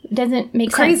doesn't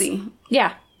make crazy. Sense.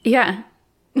 Yeah. Yeah.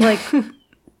 Like,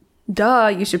 duh,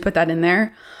 you should put that in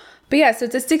there. But yeah, so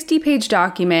it's a 60-page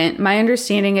document. My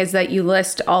understanding is that you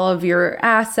list all of your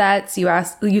assets, you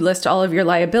list all of your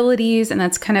liabilities, and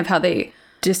that's kind of how they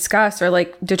discuss or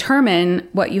like determine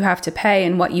what you have to pay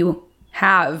and what you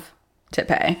have to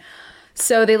pay.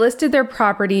 So they listed their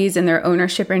properties and their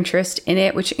ownership interest in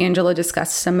it, which Angela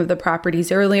discussed some of the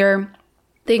properties earlier.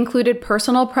 They included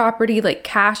personal property like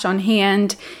cash on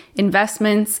hand,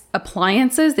 investments,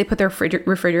 appliances. They put their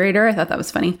refrigerator. I thought that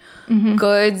was funny. Mm-hmm.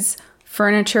 Goods,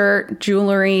 furniture,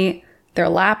 jewelry, their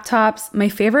laptops. My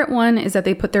favorite one is that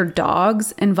they put their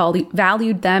dogs and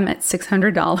valued them at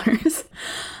 $600.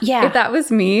 Yeah. If that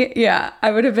was me,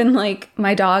 I would have been like,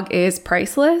 my dog is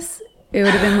priceless. It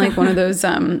would have been like one of those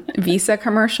Visa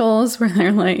commercials where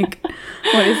they're like,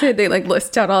 what is it? They like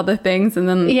list out all the things and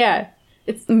then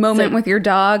it's moment with your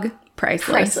dog,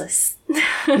 priceless.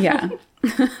 Yeah.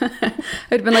 It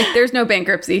would have been like, there's no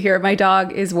bankruptcy here. My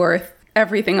dog is worth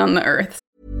everything on the earth.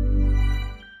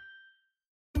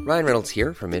 Ryan Reynolds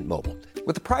here from Mint Mobile.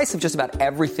 With the price of just about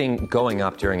everything going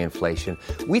up during inflation,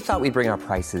 we thought we'd bring our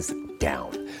prices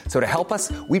down. So to help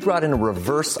us, we brought in a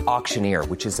reverse auctioneer,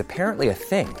 which is apparently a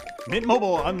thing. Mint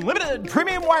Mobile Unlimited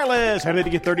Premium Wireless. How to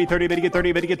get 30, 30, bit to get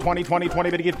 30, bit to get 20, 20, 20,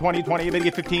 bit to get 20, 20, bit to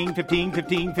get 15, 15,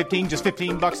 15, 15, just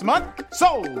 $15 a month?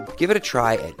 Sold! Give it a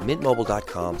try at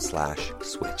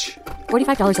mintmobile.com/switch.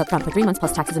 $45 up front for 3 months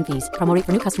plus taxes and fees. Promo rate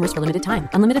for new customers for limited time.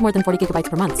 Unlimited more than 40 gigabytes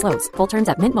per month. Slows full terms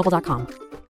at mintmobile.com.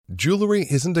 Jewelry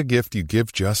isn't a gift you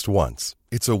give just once.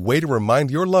 It's a way to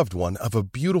remind your loved one of a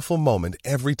beautiful moment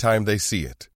every time they see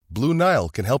it. Blue Nile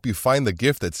can help you find the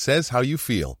gift that says how you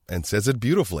feel and says it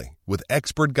beautifully, with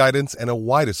expert guidance and a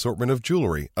wide assortment of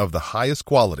jewelry of the highest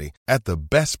quality at the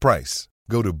best price.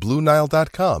 Go to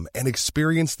BlueNile.com and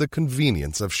experience the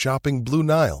convenience of shopping Blue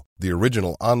Nile, the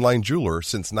original online jeweler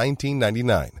since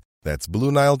 1999. That's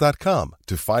BlueNile.com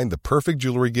to find the perfect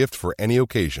jewelry gift for any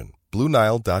occasion.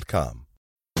 BlueNile.com.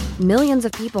 Millions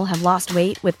of people have lost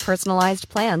weight with personalized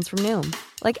plans from Noom.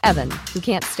 Like Evan, who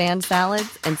can't stand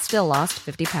salads and still lost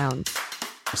 50 pounds.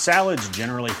 Salads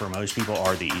generally for most people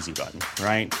are the easy button,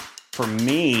 right? For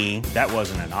me, that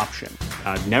wasn't an option.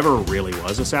 I never really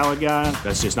was a salad guy.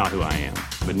 That's just not who I am.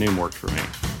 But Noom worked for me.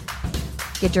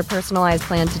 Get your personalized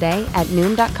plan today at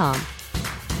Noom.com.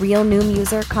 Real Noom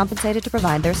user compensated to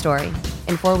provide their story.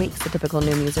 In 4 weeks, the typical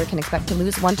Noom user can expect to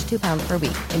lose 1 to 2 pounds per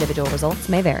week. Individual results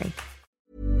may vary.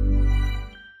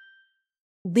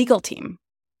 Legal team.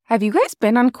 Have you guys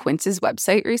been on Quince's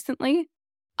website recently?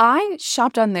 I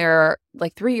shopped on there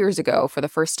like 3 years ago for the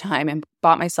first time and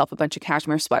bought myself a bunch of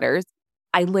cashmere sweaters.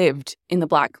 I lived in the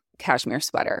black cashmere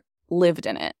sweater, lived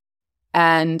in it.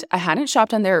 And I hadn't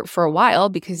shopped on there for a while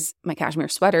because my cashmere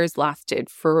sweaters lasted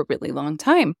for a really long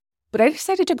time. But I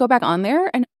decided to go back on there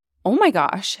and oh my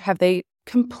gosh, have they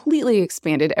completely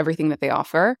expanded everything that they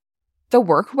offer. The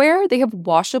workwear, they have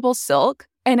washable silk.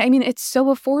 And I mean, it's so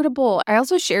affordable. I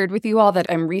also shared with you all that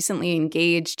I'm recently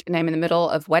engaged and I'm in the middle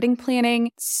of wedding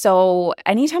planning. So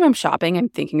anytime I'm shopping, I'm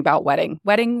thinking about wedding.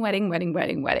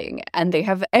 And they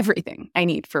have everything I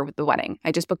need for the wedding.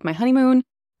 I just booked my honeymoon.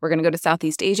 We're going to go to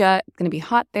Southeast Asia. It's going to be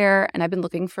hot there. And I've been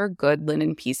looking for good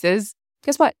linen pieces.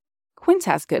 Guess what? Quince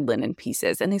has good linen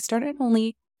pieces and they start at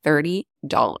only $30.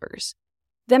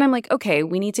 Then I'm like, okay,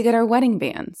 we need to get our wedding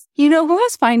bands. You know who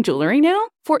has fine jewelry now?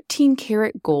 14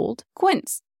 karat gold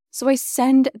Quince. So I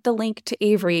send the link to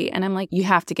Avery and I'm like, you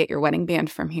have to get your wedding band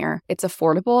from here. It's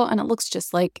affordable and it looks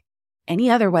just like any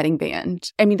other wedding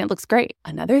band. I mean, it looks great.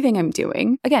 Another thing I'm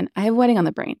doing, again, I have a wedding on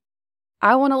the brain.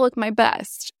 I want to look my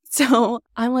best. So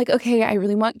I'm like, okay, I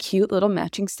really want cute little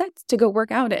matching sets to go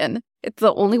work out in. It's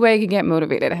the only way I can get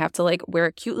motivated. I have to like wear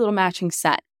a cute little matching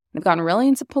set. I've gotten really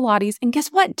into Pilates and guess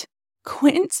what?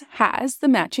 Quince has the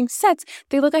matching sets.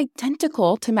 They look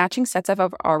identical to matching sets I've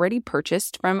already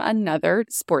purchased from another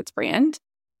sports brand.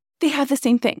 They have the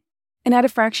same thing and at a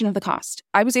fraction of the cost.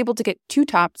 I was able to get 2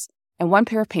 tops and 1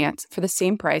 pair of pants for the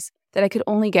same price that I could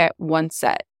only get 1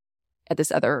 set at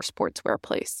this other sportswear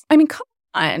place. I mean, come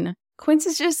on. Quince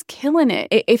is just killing it.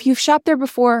 If you've shopped there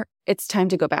before, it's time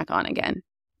to go back on again.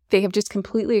 They have just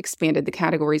completely expanded the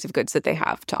categories of goods that they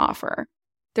have to offer.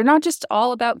 They're not just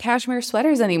all about cashmere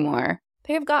sweaters anymore.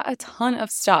 They have got a ton of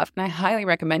stuff, and I highly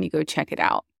recommend you go check it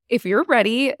out. If you're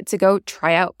ready to go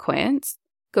try out Quince,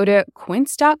 go to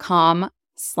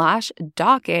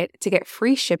quince.com/docket to get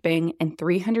free shipping and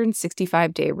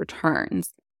 365-day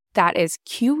returns. That is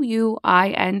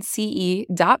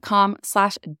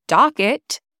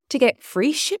QUINCE.com/docket to get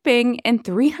free shipping and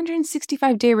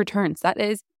 365-day returns. That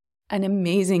is an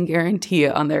amazing guarantee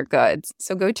on their goods.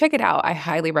 So go check it out. I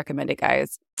highly recommend it,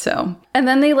 guys. And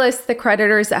then they list the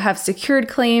creditors that have secured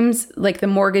claims, like the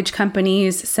mortgage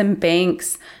companies, some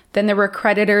banks. Then there were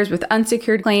creditors with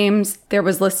unsecured claims. There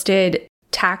was listed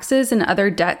taxes and other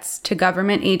debts to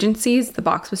government agencies. The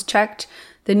box was checked.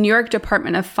 The New York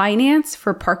Department of Finance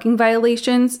for parking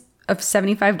violations of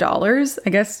 $75. I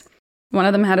guess one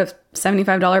of them had a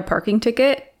 $75 parking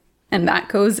ticket, and that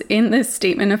goes in this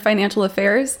statement of financial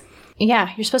affairs. Yeah,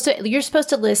 you're supposed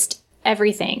to list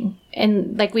everything.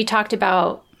 And like we talked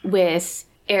about with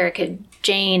Erica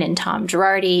Jane and Tom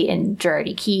Girardi and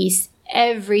Girardi Keese,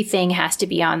 everything has to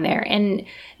be on there. And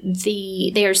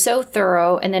they are so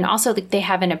thorough. And then also they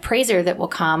have an appraiser that will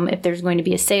come if there's going to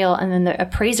be a sale, and then the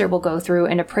appraiser will go through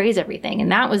and appraise everything.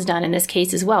 And that was done in this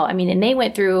case as well. I mean, and they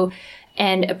went through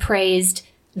and appraised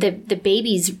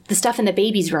the stuff in the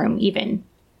baby's room, even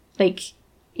like,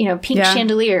 you know, pink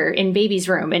chandelier in baby's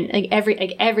room, and like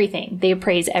everything. They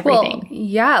appraise everything. Well,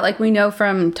 yeah, like we know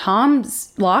from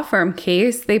Tom's law firm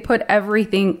case, they put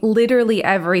everything, literally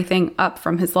everything up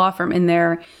from his law firm in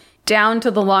there, down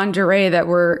to the lingerie that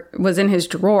was in his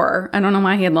drawer. I don't know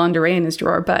why he had lingerie in his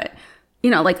drawer, but you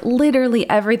know, like literally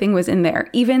everything was in there.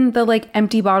 Even the like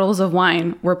empty bottles of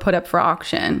wine were put up for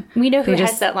auction. We know who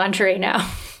has that lingerie now.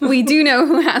 We do know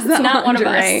who has that not lingerie.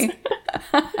 One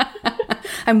of us.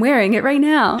 I'm wearing it right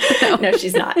now. No,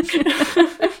 she's not.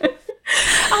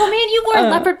 Oh man, you wore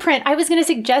leopard print. I was going to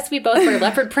suggest we both wear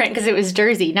leopard print because it was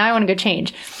Jersey. Now I want to go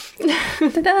change.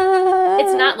 Ta-da!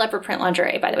 It's not leopard print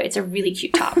lingerie, by the way. It's a really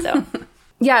cute top, though.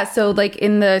 Yeah, so like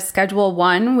in the Schedule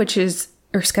 1,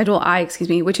 Schedule I,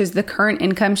 which is the current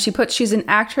income, she puts she's an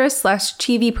actress /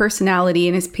 TV personality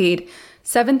and is paid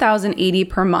 $7,080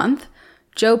 per month.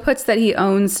 Joe puts that he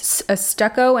owns a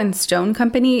stucco and stone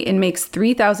company and makes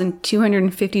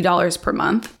 $3,250 per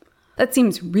month. That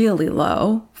seems really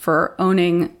low for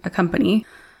owning a company.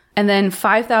 And then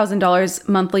 $5,000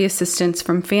 monthly assistance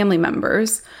from family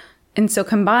members. And so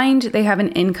combined, they have an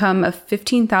income of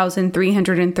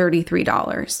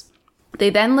 $15,333. They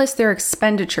then list their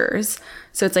expenditures.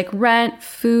 So it's like rent,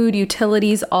 food,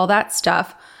 utilities, all that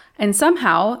stuff. And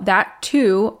somehow that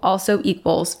too also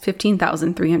equals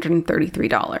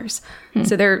 $15,333.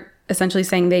 So they're essentially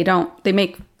saying they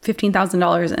make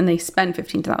 $15,000 and they spend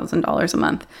 $15,000 a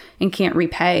month and can't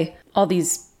repay all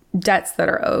these debts that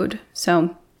are owed.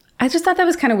 So I just thought that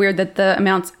was kind of weird that the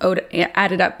amounts owed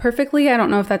added up perfectly. I don't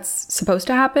know if that's supposed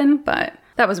to happen, but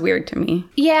that was weird to me.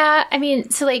 Yeah, I mean,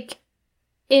 so like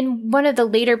in one of the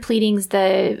later pleadings,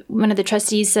 one of the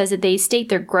trustees says that they state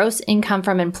their gross income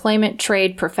from employment,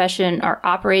 trade, profession, or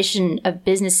operation of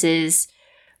businesses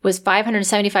was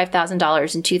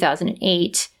 $575,000 in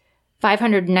 2008,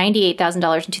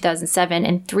 $598,000 in 2007,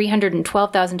 and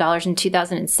 $312,000 in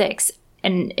 2006.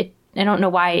 And I don't know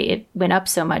why it went up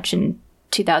so much in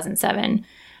 2007.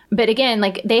 But again,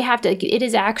 like it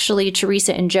is actually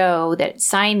Teresa and Joe that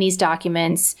sign these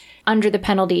documents under the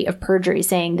penalty of perjury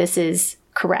saying this is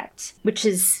correct, which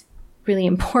is really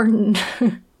important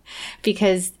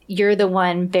because you're the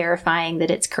one verifying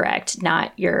that it's correct,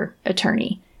 not your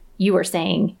attorney. You are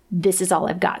saying, this is all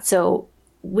I've got. So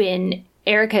when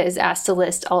Erica is asked to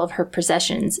list all of her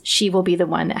possessions, she will be the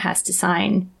one that has to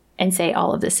sign and say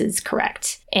all of this is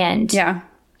correct. And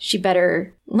she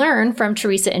better learn from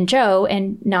Teresa and Joe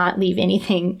and not leave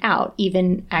anything out,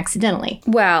 even accidentally.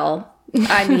 Well,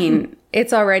 I mean,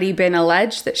 it's already been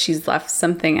alleged that she's left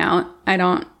something out. I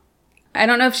don't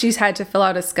know if she's had to fill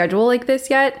out a schedule like this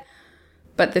yet,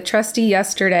 but the trustee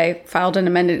yesterday filed an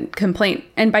amended complaint.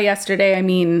 And by yesterday, I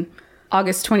mean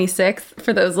August 26th,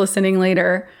 for those listening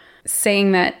later,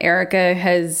 saying that Erica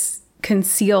has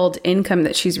concealed income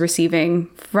that she's receiving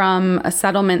from a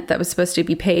settlement that was supposed to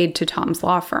be paid to Tom's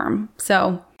law firm.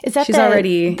 So is that she's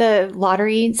the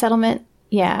lottery settlement?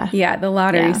 Yeah. Yeah, the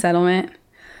lottery settlement,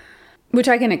 which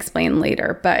I can explain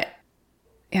later. But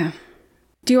yeah.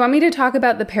 Do you want me to talk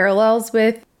about the parallels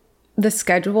with the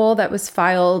schedule that was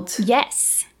filed?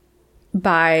 Yes.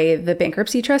 By the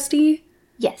bankruptcy trustee?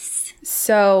 Yes.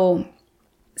 So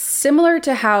similar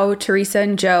to how Teresa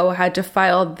and Joe had to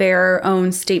file their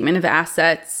own statement of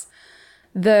assets,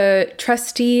 the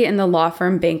trustee in the law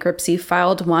firm bankruptcy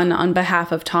filed one on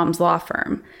behalf of Tom's law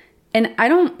firm. And I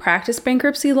don't practice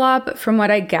bankruptcy law, but from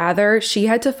what I gather, she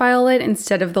had to file it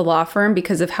instead of the law firm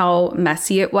because of how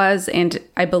messy it was. And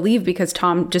I believe because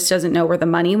Tom just doesn't know where the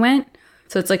money went.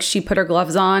 So it's like she put her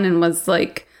gloves on and was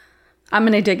like, I'm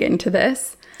going to dig into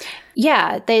this.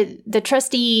 Yeah, the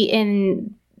trustee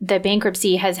in the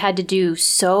bankruptcy has had to do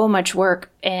so much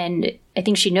work. And I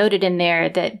think she noted in there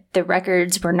that the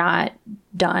records were not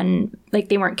done, like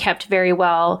they weren't kept very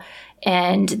well.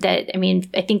 And that, I mean,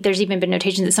 I think there's even been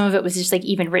notations that some of it was just like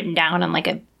even written down on like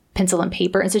a pencil and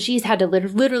paper. And so she's had to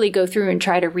literally go through and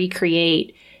try to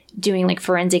recreate doing like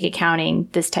forensic accounting,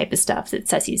 this type of stuff that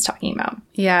Ceci's talking about.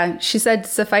 Yeah. She said,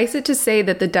 suffice it to say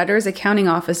that the debtor's accounting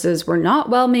offices were not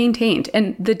well maintained.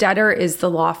 And the debtor is the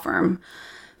law firm.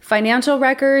 Financial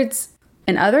records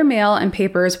and other mail and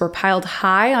papers were piled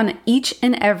high on each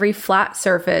and every flat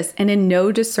surface and in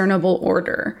no discernible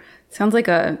order. Sounds like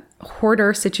a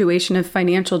hoarder situation of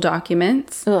financial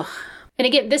documents. Ugh. And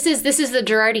again, this is the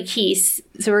Girardi case.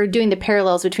 So we're doing the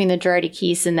parallels between the Girardi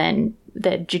case and then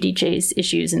the Giudice's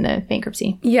issues in the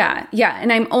bankruptcy. Yeah.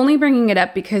 And I'm only bringing it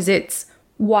up because it's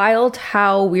wild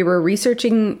how we were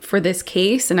researching for this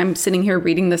case. And I'm sitting here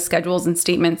reading the schedules and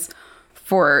statements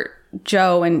for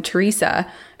Joe and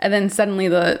Teresa. And then suddenly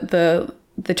the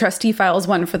trustee files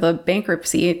one for the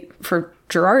bankruptcy for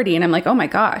Girardi, and I'm like, oh my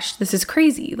gosh, this is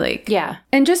crazy. Like, yeah.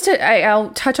 And just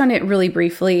I'll touch on it really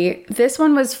briefly. This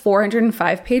one was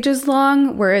 405 pages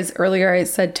long, whereas earlier I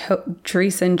said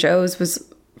Teresa and Joe's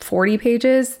was 40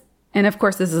 pages. And of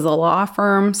course, this is a law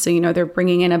firm, so, they're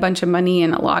bringing in a bunch of money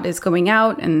and a lot is going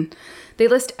out, and they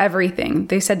list everything.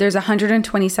 They said there's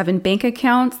 127 bank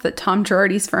accounts that Tom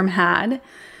Girardi's firm had.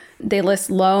 They list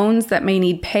loans that may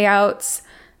need payouts.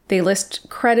 They list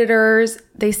creditors.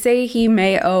 They say he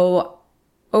may owe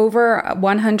over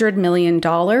 $100 million.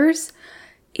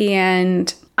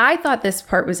 And I thought this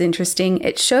part was interesting.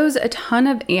 It shows a ton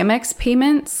of Amex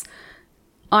payments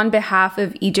on behalf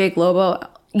of EJ Global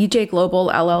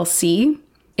LLC.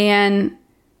 And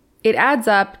it adds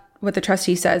up, what the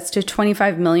trustee says, to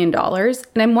 $25 million. And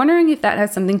I'm wondering if that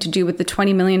has something to do with the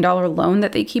 $20 million loan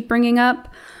that they keep bringing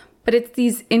up. But it's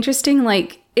these interesting,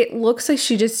 it looks like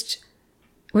she just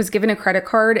was given a credit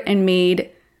card and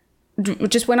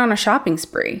just went on a shopping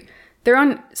spree. They're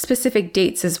on specific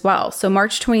dates as well. So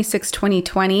March 26,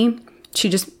 2020,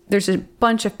 there's a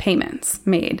bunch of payments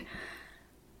made.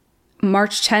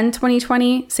 March 10,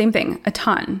 2020, same thing, a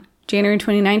ton. January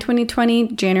 29, 2020,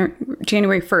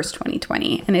 January 1st,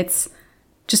 2020. And it's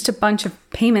just a bunch of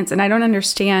payments. And I don't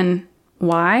understand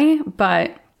why,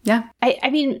 but yeah.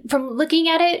 I mean, from looking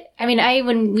at it,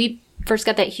 when we first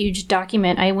got that huge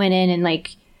document, I went in and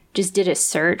just did a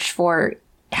search for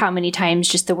how many times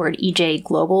just the word EJ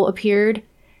Global appeared.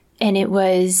 And it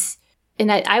was,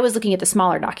 I was looking at the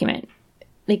smaller document,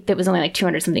 that was only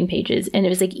 200 something pages. And it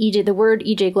was the word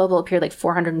EJ Global appeared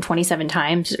 427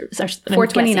 times.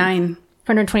 429.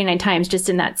 429 times just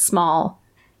in the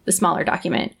smaller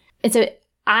document. And so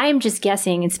I'm just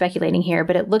guessing and speculating here,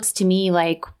 but it looks to me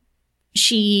like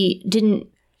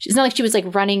it's not like she was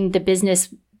running the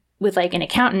business with an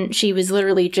accountant. She was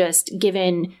literally just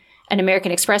given an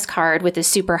American Express card with a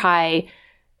super high,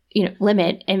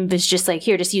 limit, and was just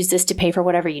here, just use this to pay for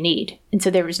whatever you need. And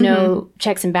so there was no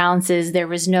checks and balances. There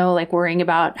was no worrying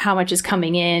about how much is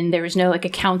coming in. There was no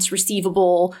accounts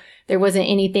receivable. There wasn't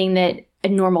anything that a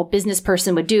normal business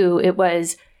person would do. It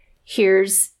was,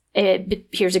 here's a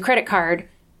credit card,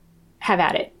 have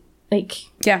at it.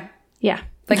 Yeah. Yeah.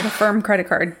 Like a firm credit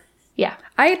card. Yeah.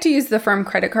 I had to use the firm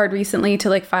credit card recently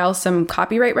to file some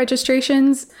copyright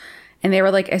registrations. And they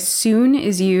were as soon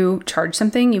as you charge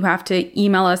something, you have to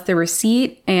email us the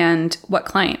receipt and what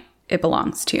client it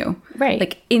belongs to.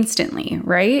 Right. Instantly,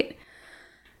 right?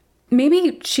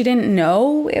 Maybe she didn't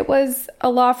know it was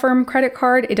a law firm credit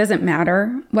card. It doesn't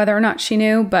matter whether or not she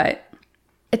knew, but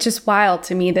it's just wild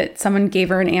to me that someone gave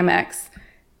her an Amex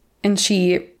and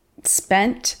she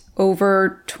spent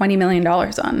over $20 million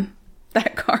on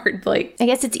that card. I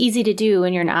guess it's easy to do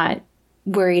when you're not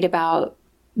worried about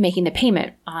making the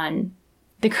payment on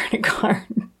the credit card.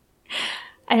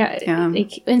 I don't. Yeah.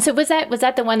 And so was that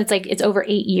the one that's it's over 8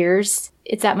 years?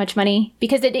 It's that much money,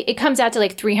 because it comes out to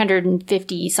about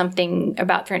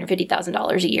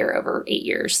 $350,000 a year over 8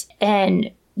 years,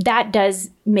 and that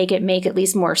does make at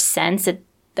least more sense. That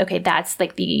okay, that's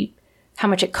how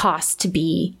much it costs to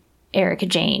be Erica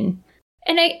Jane.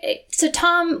 And so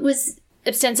Tom was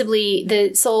ostensibly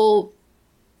the sole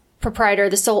proprietor,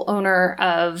 the sole owner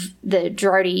of the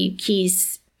Girardi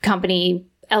Keys company,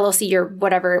 LLC, or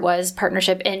whatever it was,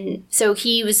 partnership. And so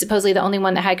he was supposedly the only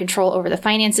one that had control over the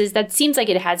finances. That seems like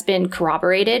it has been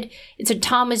corroborated. And so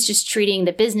Tom was just treating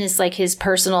the business like his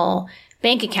personal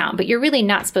bank account, but you're really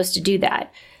not supposed to do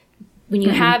that. When you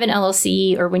have an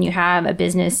LLC or when you have a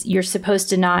business, you're supposed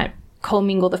to not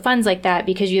commingle the funds like that,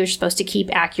 because you're supposed to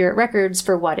keep accurate records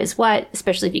for what is what,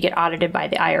 especially if you get audited by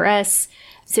the IRS.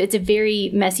 So it's a very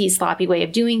messy, sloppy way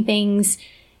of doing things.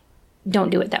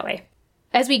 Don't do it that way.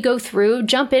 As we go through,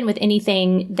 jump in with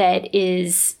anything that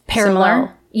is parallel.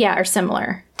 Similar? Yeah, or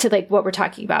similar to what we're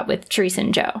talking about with Teresa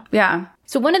and Joe. Yeah.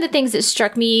 So one of the things that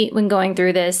struck me when going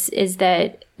through this is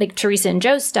that Teresa and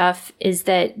Joe's stuff is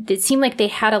that it seemed like they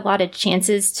had a lot of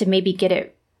chances to maybe get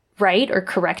it right or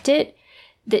correct it,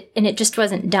 and it just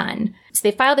wasn't done. So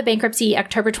they filed the bankruptcy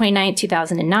October 29,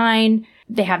 2009.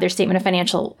 They have their statement of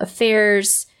financial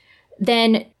affairs.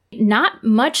 Then not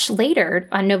much later,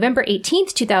 on November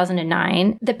 18th,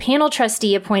 2009, the panel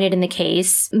trustee appointed in the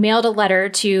case mailed a letter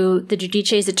to the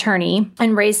Giudice's attorney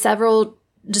and raised several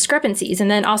discrepancies. And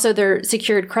then also their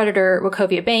secured creditor,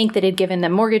 Wachovia Bank, that had given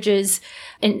them mortgages.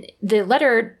 And the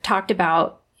letter talked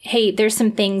about, hey, there's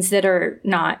some things that are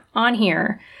not on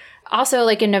here. Also,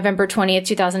 in November 20th,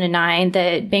 2009,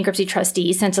 the bankruptcy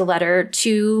trustee sent a letter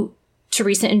to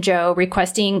Teresa and Joe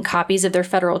requesting copies of their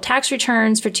federal tax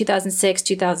returns for 2006,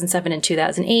 2007, and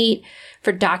 2008,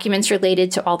 for documents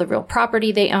related to all the real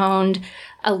property they owned,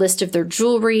 a list of their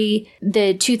jewelry,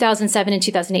 the 2007 and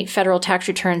 2008 federal tax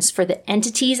returns for the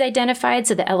entities identified,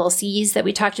 so the LLCs that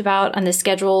we talked about on the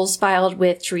schedules filed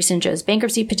with Teresa and Joe's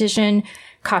bankruptcy petition,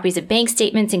 copies of bank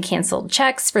statements and canceled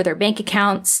checks for their bank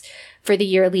accounts for the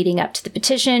year leading up to the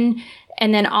petition,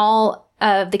 and then all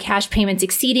of the cash payments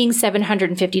exceeding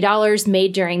 $750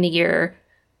 made during the year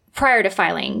prior to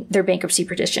filing their bankruptcy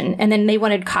petition. And then they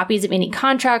wanted copies of any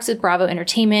contracts with Bravo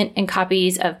Entertainment and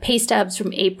copies of pay stubs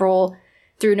from April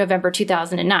through November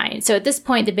 2009. So at this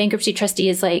point, the bankruptcy trustee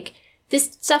is like,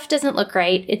 this stuff doesn't look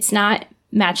right. It's not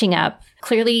matching up.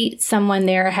 Clearly, someone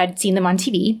there had seen them on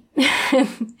TV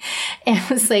and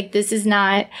was like, this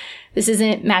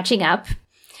isn't matching up.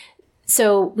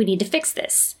 So we need to fix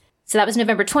this. So that was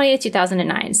November 20th,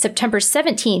 2009. September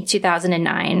 17th,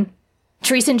 2009,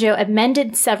 Teresa and Joe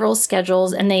amended several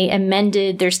schedules and they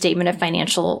amended their statement of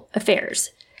financial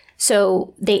affairs.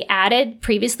 So they added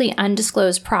previously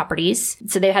undisclosed properties.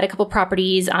 So they had a couple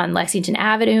properties on Lexington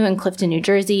Avenue in Clifton, New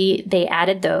Jersey. They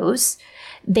added those.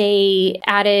 They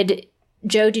added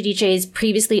Joe Giudice's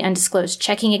previously undisclosed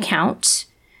checking account.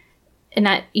 And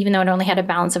that, even though it only had a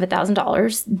balance of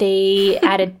 $1,000, they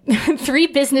added 3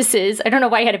 businesses. I don't know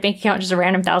why he had a bank account, just a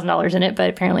random $1,000 in it, but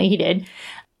apparently he did.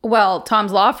 Well,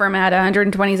 Tom's law firm had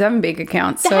 127 bank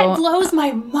accounts. That blows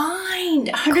my mind.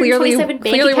 127 bank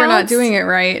clearly accounts. We're not doing it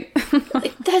right.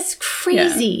 Like, that's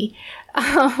crazy.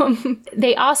 Yeah.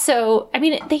 They also,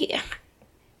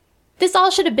 this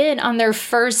all should have been on their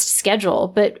first schedule,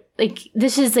 but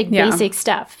this is basic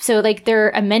stuff. So their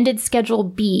amended Schedule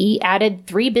B added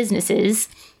 3 businesses,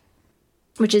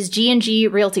 which is G&G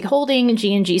Realty Holding,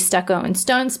 G&G Stucco and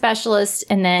Stone Specialist,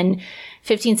 and then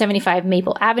 1575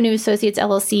 Maple Avenue Associates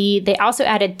LLC. They also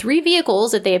added 3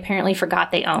 vehicles that they apparently forgot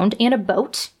they owned and a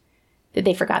boat that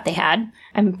they forgot they had.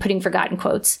 I'm putting forgot in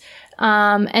quotes.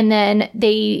 And then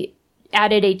they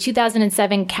added a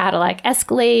 2007 Cadillac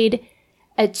Escalade,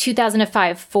 a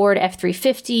 2005 Ford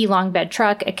F-350 long bed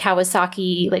truck, a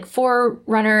Kawasaki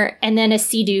 4Runner, and then a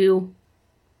Sea-Doo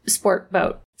sport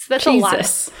boat. So that's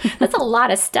that's a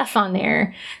lot of stuff on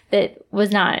there that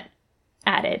was not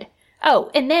added.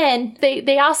 Oh, and then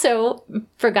they also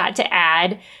forgot to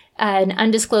add an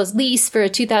undisclosed lease for a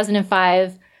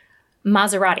 2005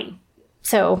 Maserati.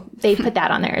 So they put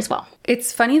that on there as well.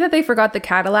 It's funny that they forgot the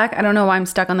Cadillac. I don't know why I'm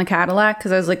stuck on the Cadillac,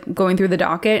 because I was going through the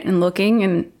docket and looking,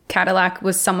 and Cadillac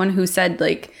was someone who said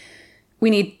we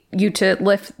need you to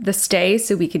lift the stay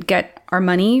so we could get our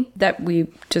money that we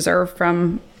deserve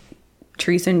from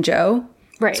Teresa and Joe.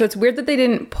 Right. So it's weird that they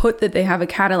didn't put that they have a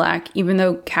Cadillac, even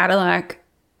though Cadillac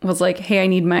was like, hey, I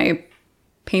need my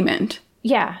payment.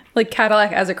 Yeah.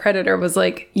 Cadillac as a creditor was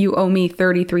like, you owe me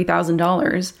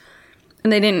 $33,000.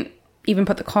 And they didn't even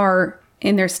put the car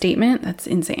in their statement. That's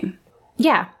insane.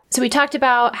 Yeah. So we talked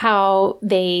about how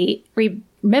they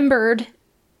remembered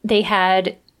they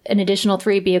had an additional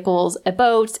 3 vehicles, a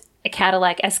boat, a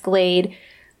Cadillac Escalade,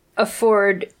 a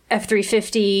Ford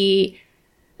F-350,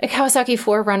 a Kawasaki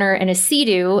 4Runner, and a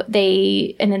Sea-Doo.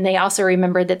 And then they also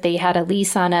remembered that they had a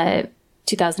lease on a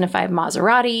 2005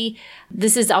 Maserati.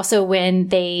 This is also when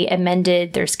they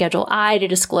amended their Schedule I to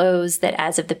disclose that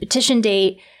as of the petition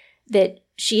date, that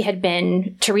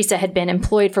Teresa had been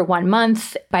employed for 1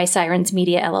 month by Sirens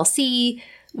Media LLC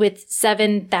with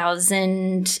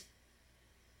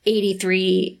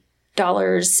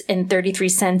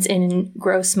 $7,083.33 in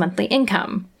gross monthly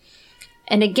income.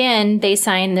 And again, they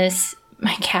signed this.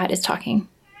 My cat is talking.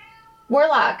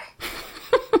 Warlock.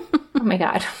 Oh my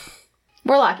God.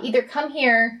 Warlock, either come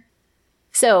here.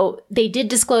 So they did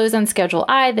disclose on Schedule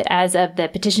I that as of the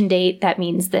petition date, that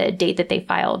means the date that they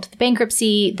filed the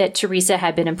bankruptcy, that Teresa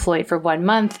had been employed for 1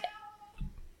 month.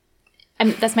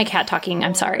 That's my cat talking.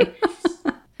 I'm sorry.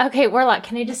 Okay, Warlock,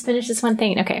 can I just finish this one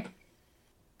thing? Okay.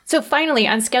 So finally,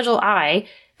 on Schedule I,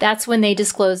 that's when they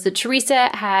disclosed that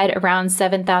Teresa had around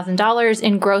 $7,000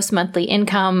 in gross monthly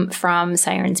income from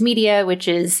Sirens Media, which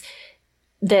is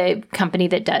the company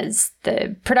that does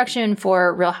the production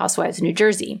for Real Housewives of New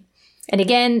Jersey. And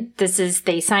again,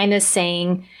 they sign this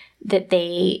saying that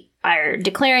they are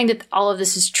declaring that all of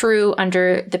this is true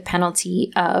under the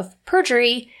penalty of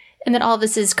perjury and that all of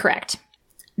this is correct.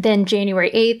 Then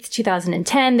January 8th,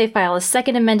 2010, they file a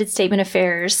second amended statement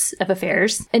of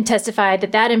affairs and testified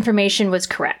that that information was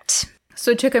correct.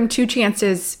 So it took them 2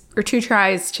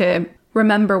 tries to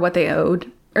remember what they owed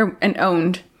and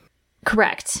owned.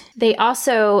 Correct. They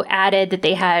also added that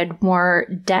they had more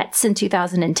debts in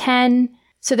 2010.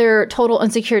 So their total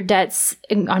unsecured debts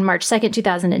on March 2nd,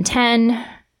 2010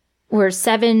 were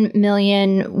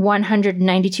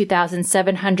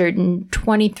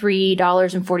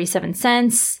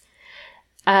 $7,192,723.47.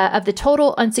 Of the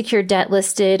total unsecured debt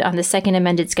listed on the second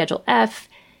amended Schedule F,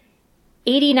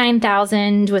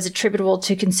 $89,000 was attributable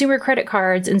to consumer credit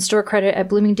cards and store credit at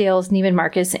Bloomingdale's, Neiman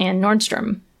Marcus, and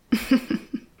Nordstrom.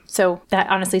 So that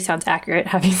honestly sounds accurate,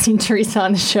 having seen Teresa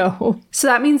on the show. So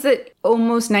that means that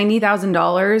almost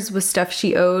 $90,000 was stuff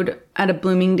she owed at a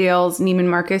Bloomingdale's, Neiman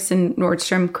Marcus, and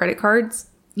Nordstrom credit cards?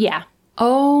 Yeah.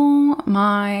 Oh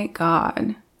my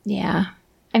God. Yeah.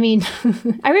 I mean,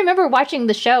 I remember watching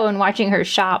the show and watching her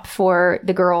shop for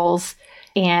the girls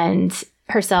and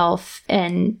herself.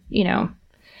 And, you know,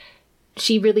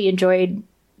 she really enjoyed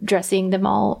dressing them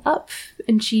all up.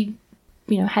 And she,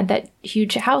 you know, had that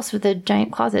huge house with a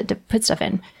giant closet to put stuff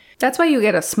in. That's why you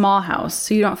get a small house,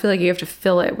 so you don't feel like you have to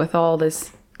fill it with all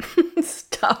this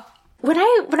stuff. When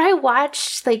I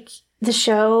watched, like, the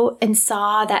show and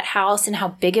saw that house and how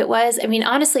big it was, I mean,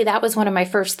 honestly, that was one of my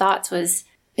first thoughts was,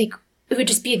 like, it would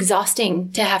just be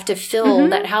exhausting to have to fill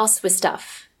that house with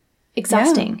stuff.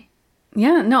 Exhausting.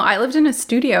 Yeah, no, I lived in a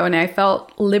studio and I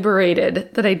felt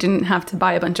liberated that I didn't have to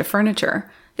buy a bunch of furniture.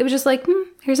 It was just like,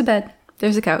 here's a bed,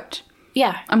 there's a couch.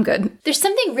 Yeah. I'm good. There's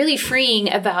something really freeing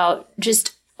about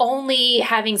just only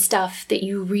having stuff that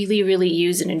you really, really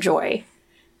use and enjoy.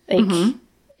 Like,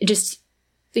 just,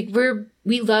 like,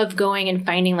 we love going and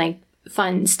finding, like,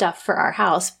 fun stuff for our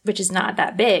house, which is not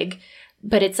that big,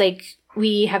 but it's like,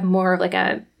 we have more of like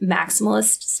a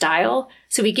maximalist style.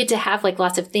 So we get to have like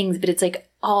lots of things, but it's like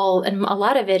and a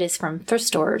lot of it is from thrift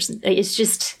stores. It's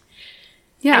just,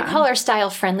 I call our style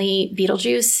friendly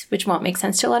Beetlejuice, which won't make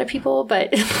sense to a lot of people, but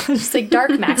it's like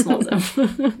dark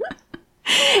maximalism.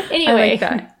 Anyway. I like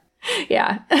that.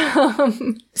 Yeah.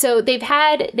 So they've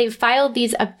filed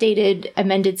these updated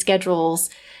amended schedules.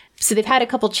 So they've had a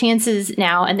couple chances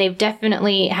now, and they've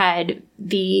definitely had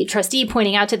the trustee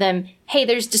pointing out to them, hey,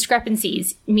 there's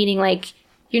discrepancies, meaning like,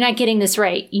 you're not getting this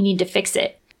right. You need to fix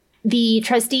it. The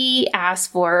trustee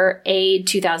asked for a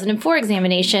 2004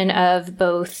 examination of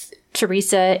both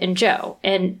Teresa and Joe.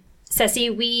 And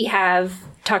Ceci, we have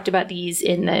talked about these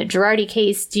in the Girardi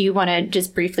case. Do you want to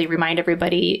just briefly remind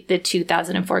everybody the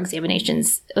 2004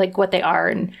 examinations, like what they are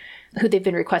and who they've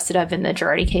been requested of in the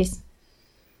Girardi case?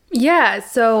 Yeah,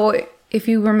 so if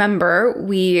you remember,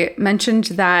 we mentioned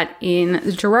that in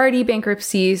the Girardi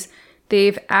bankruptcies,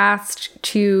 they've asked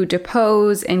to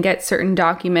depose and get certain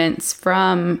documents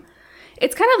from,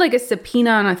 it's kind of like a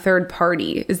subpoena on a third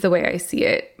party is the way I see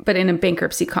it, but in a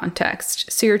bankruptcy context.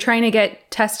 So you're trying to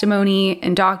get testimony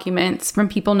and documents from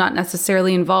people not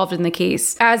necessarily involved in the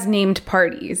case as named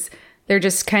parties. They're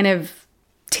just kind of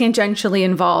tangentially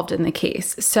involved in the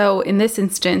case. So in this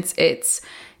instance, it's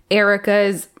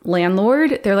Erica's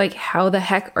landlord. They're like, how the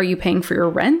heck are you paying for your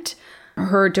rent?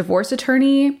 Her divorce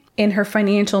attorney and her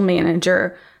financial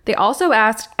manager. They also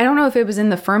asked, I don't know if it was in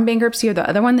the firm bankruptcy or the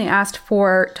other one, they asked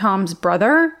for Tom's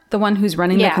brother, the one who's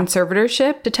running the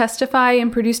conservatorship, to testify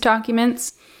and produce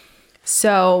documents.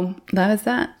 So that is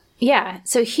that. Yeah.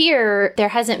 So here, there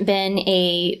hasn't been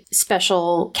a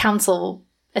special counsel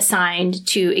assigned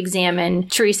to examine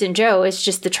Teresa and Joe. It's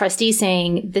just the trustee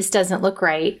saying, this doesn't look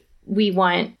right. We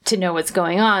want to know what's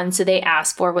going on. So they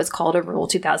asked for what's called a Rule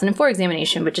 2004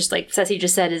 examination, which just like Ceci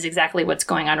just said is exactly what's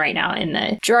going on right now in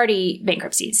the Girardi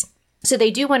bankruptcies. So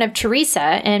they do one of Teresa,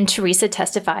 and Teresa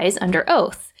testifies under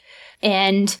oath.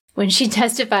 And when she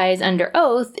testifies under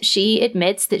oath, she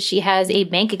admits that she has a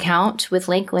bank account with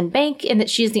Lakeland Bank and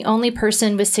that she is the only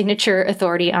person with signature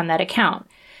authority on that account.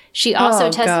 She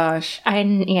also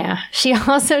she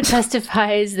also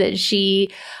testifies that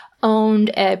she owned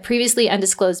a previously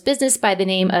undisclosed business by the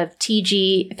name of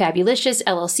TG Fabulicious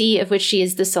LLC, of which she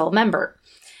is the sole member.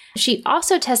 She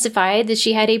also testified that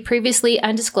she had a previously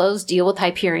undisclosed deal with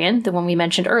Hyperion, the one we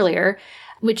mentioned earlier,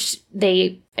 which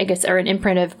they, I guess, are an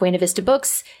imprint of Buena Vista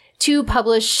Books, to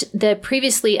publish the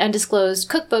previously undisclosed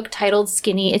cookbook titled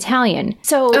Skinny Italian.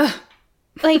 So,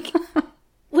 like...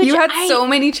 you had so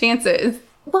many chances.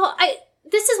 Well,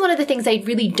 this is one of the things I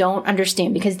really don't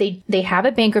understand, because they have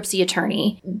a bankruptcy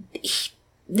attorney.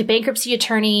 The bankruptcy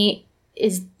attorney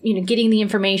is, getting the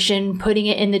information, putting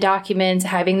it in the documents,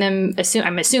 having them,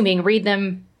 I'm assuming, read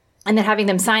them, and then having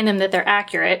them sign them that they're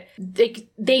accurate.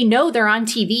 They know they're on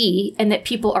TV and that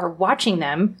people are watching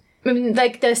them. I mean,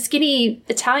 like, the Skinny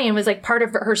Italian was, like, part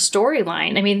of her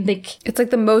storyline. I mean, it's like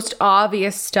the most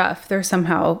obvious stuff they're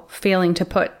somehow failing to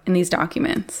put in these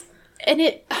documents. And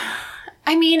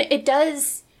it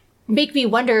does make me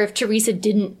wonder if Teresa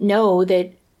didn't know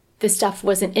that the stuff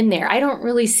wasn't in there. I don't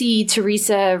really see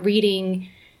Teresa reading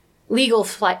legal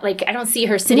flight. Like, I don't see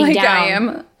her sitting like down. I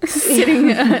am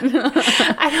sitting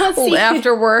I don't see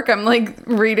after work. I'm like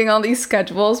reading all these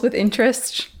schedules with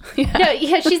interest.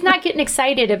 Yeah, she's not getting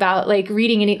excited about like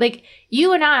reading any. Like,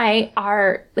 you and I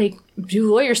are like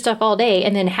do lawyer stuff all day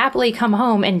and then happily come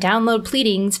home and download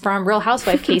pleadings from Real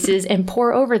Housewife cases and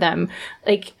pore over them.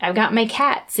 Like, I've got my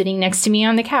cat sitting next to me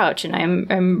on the couch and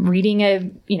I'm reading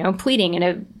a pleading in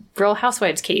a Real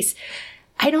Housewives case.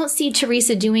 I don't see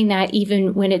Teresa doing that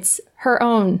even when it's her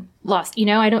own loss.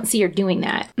 I don't see her doing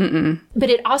that.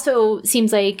 But it also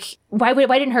seems like, why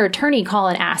didn't her attorney call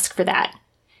and ask for that?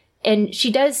 And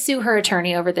she does sue her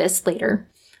attorney over this later,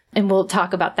 and we'll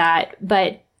talk about that.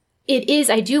 But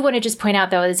I do want to just point out,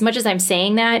 though, as much as I'm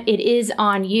saying that, it is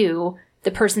on you,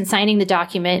 the person signing the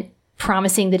document,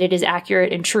 promising that it is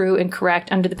accurate and true and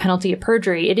correct under the penalty of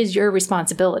perjury. It is your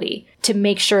responsibility to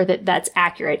make sure that that's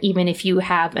accurate, even if you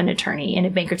have an attorney in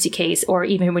a bankruptcy case, or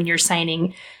even when you're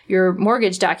signing your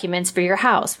mortgage documents for your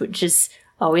house, which is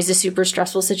always a super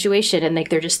stressful situation. And like,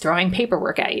 they're just throwing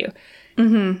paperwork at you.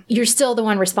 You're still the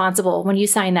one responsible. When you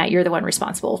sign that, you're the one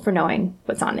responsible for knowing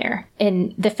what's on there.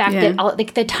 And the fact that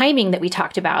like the timing that we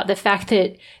talked about, the fact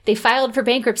that they filed for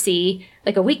bankruptcy,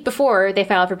 like a week before they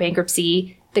filed for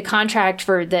bankruptcy, the contract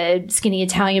for the Skinny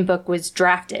Italian book was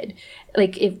drafted.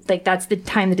 Like that's the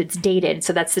time that it's dated.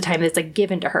 So that's the time that's like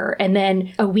given to her. And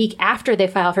then a week after they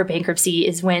file for bankruptcy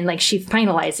is when like she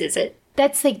finalizes it.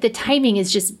 That's like the timing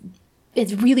is just,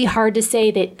 it's really hard to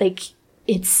say that like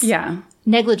it's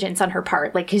negligence on her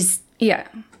part. Like,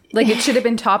 like it should have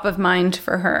been top of mind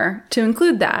for her to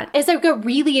include that. It's like a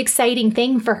really exciting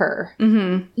thing for her.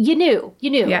 You knew.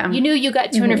 Yeah. You knew you got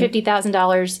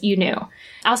 $250,000. You knew.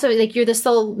 Also, like, you're the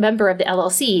sole member of the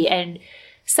LLC, and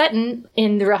Sutton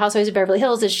in the Real Housewives of Beverly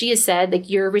Hills, as she has said, like,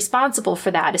 you're responsible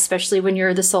for that, especially when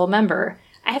you're the sole member.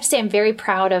 I have to say I'm very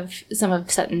proud of some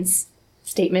of Sutton's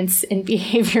statements and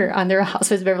behavior on the Real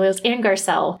Housewives of Beverly Hills and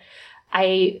Garcelle.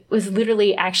 I was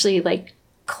literally actually like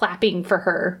clapping for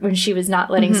her when she was not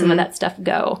letting some of that stuff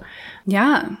go.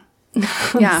 Yeah.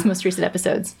 These most recent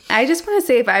episodes. I just want to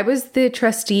say, if I was the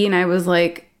trustee and I was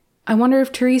like, I wonder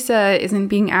if Teresa isn't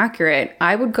being accurate,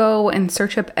 I would go and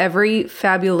search up every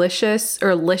fabulicious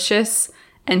or licious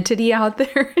entity out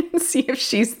there and see if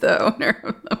she's the owner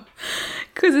of them.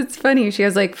 Because it's funny. She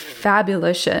has like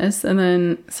fabulicious and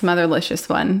then some other licious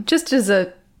one, just as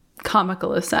a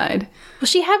comical aside. Well,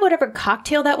 she had whatever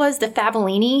cocktail that was, the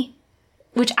Fabellini,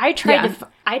 which I tried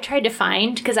to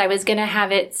find because I was going to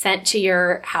have it sent to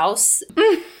your house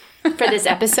for this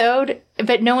episode,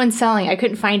 but no one's selling. I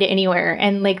couldn't find it anywhere.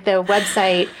 And like the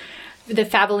website, the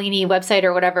Fabellini website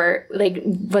or whatever, like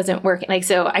wasn't working. Like,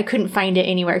 so I couldn't find it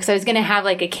anywhere because I was going to have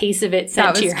like a case of it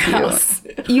sent to your house.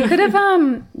 You could have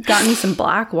gotten me some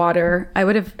black water. I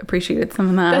would have appreciated some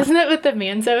of that. Isn't that what the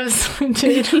Manzos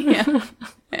did?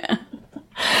 Yeah.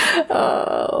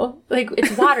 Oh, like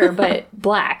it's water, but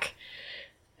black.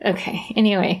 Okay.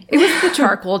 Anyway, it was the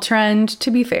charcoal trend.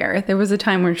 To be fair, there was a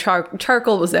time where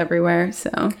charcoal was everywhere.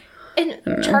 So, and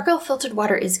charcoal filtered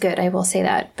water is good. I will say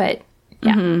that. But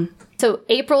yeah. So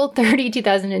April 30,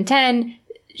 2010,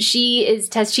 she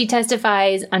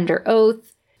testifies under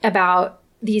oath about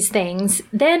these things.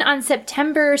 Then on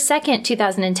September 2nd,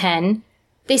 2010,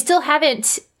 they still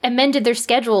haven't amended their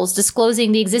schedules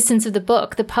disclosing the existence of the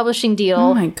book, the publishing deal,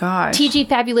 oh my gosh, TG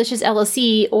Fabulicious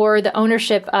LLC, or the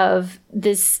ownership of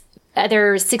this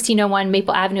other 1601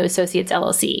 Maple Avenue Associates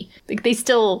LLC. Like they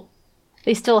still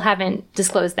haven't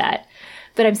disclosed that.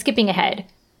 But I'm skipping ahead.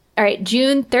 All right,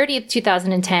 June 30th,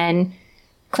 2010,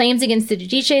 claims against the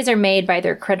Giudices are made by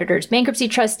their creditor's bankruptcy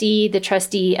trustee. The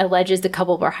trustee alleges the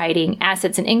couple were hiding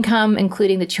assets and income,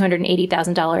 including the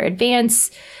 $280,000 advance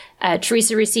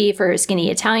Teresa received for her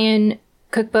Skinny Italian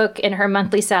cookbook and her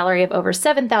monthly salary of over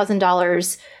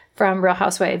 $7,000 from Real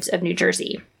Housewives of New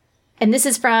Jersey. And this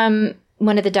is from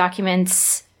one of the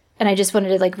documents, and I just wanted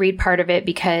to like read part of it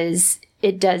because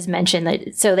it does mention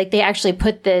that. So like they actually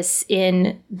put this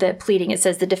in the pleading. It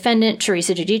says the defendant,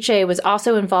 Teresa Giudice, was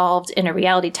also involved in a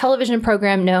reality television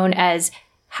program known as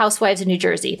Housewives of New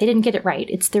Jersey. They didn't get it right.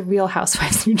 It's the Real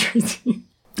Housewives of New Jersey.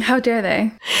 How dare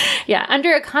they? Yeah,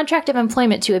 under a contract of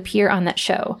employment to appear on that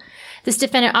show. This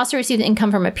defendant also received income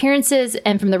from appearances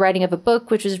and from the writing of a book,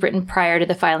 which was written prior to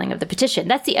the filing of the petition.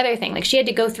 That's the other thing. Like, she had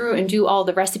to go through and do all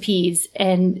the recipes,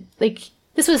 and like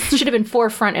this should have been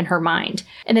forefront in her mind.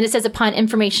 And then it says, upon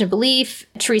information of belief,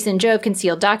 Teresa and Joe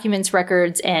concealed documents,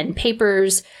 records, and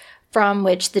papers from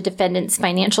which the defendant's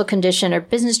financial condition or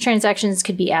business transactions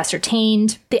could be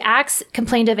ascertained. The acts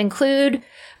complained of include,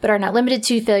 but are not limited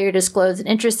to, failure to disclose an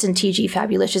interest in TG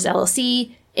Fabulicious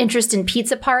LLC, interest in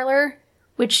Pizza Parlor,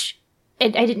 which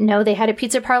I didn't know they had a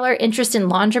pizza parlor, interest in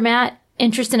laundromat,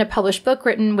 interest in a published book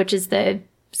written, which is the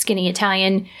Skinny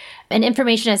Italian, and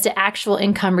information as to actual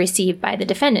income received by the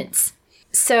defendants.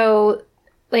 So,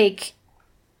 like,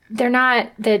 they're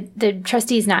not, the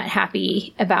trustee's not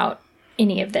happy about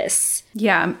any of this.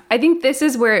 Yeah, I think this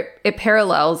is where it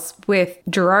parallels with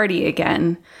Girardi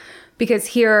again, because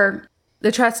here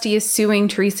the trustee is suing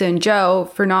Teresa and Joe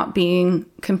for not being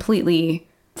completely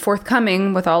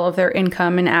forthcoming with all of their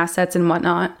income and assets and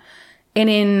whatnot.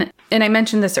 And I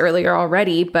mentioned this earlier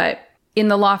already, but in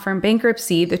the law firm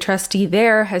bankruptcy, the trustee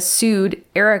there has sued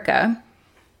Erica,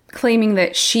 claiming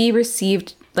that she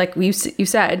received, like you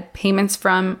said, payments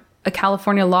from a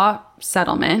California law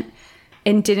settlement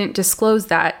and didn't disclose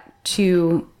that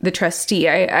to the trustee.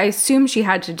 I assume she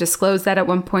had to disclose that at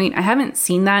one point. I haven't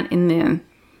seen that in the,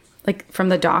 like, from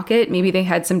the docket. Maybe they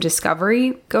had some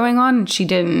discovery going on and she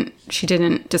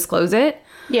didn't disclose it.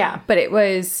 Yeah. But it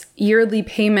was yearly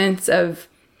payments of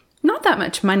not that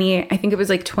much money. I think it was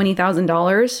like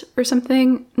 $20,000 or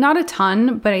something. Not a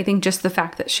ton, but I think just the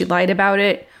fact that she lied about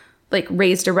it, like,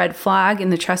 raised a red flag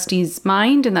in the trustee's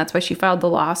mind, and that's why she filed the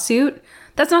lawsuit.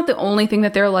 That's not the only thing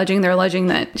that they're alleging. They're alleging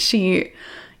that she,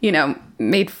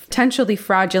 made potentially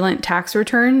fraudulent tax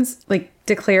returns, like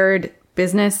declared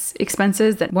business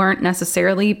expenses that weren't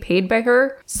necessarily paid by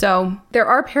her. So there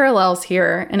are parallels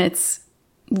here, and it's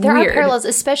There weird. are parallels,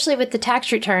 especially with the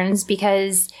tax returns,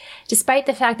 because despite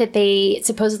the fact that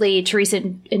Teresa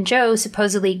and Joe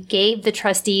supposedly gave the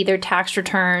trustee their tax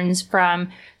returns from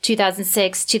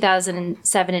 2006,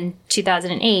 2007, and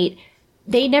 2008,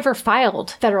 they never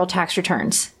filed federal tax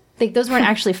returns. Like, those weren't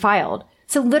actually filed.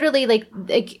 So literally, like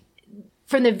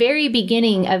from the very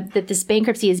beginning of that this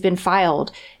bankruptcy has been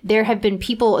filed, there have been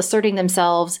people asserting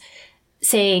themselves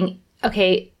saying,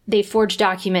 okay, they forged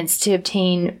documents to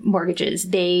obtain mortgages.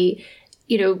 They,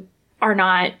 are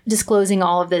not disclosing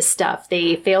all of this stuff.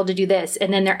 They failed to do this.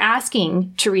 And then they're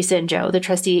asking Teresa and Joe, the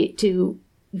trustee, to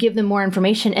give them more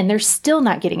information, and they're still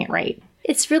not getting it right.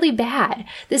 It's really bad.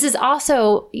 This is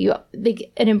also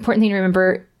an important thing to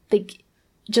remember.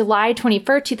 July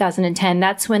 21st, 2010,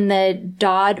 that's when the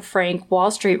Dodd-Frank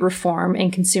Wall Street Reform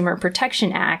and Consumer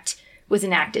Protection Act was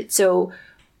enacted. So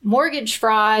mortgage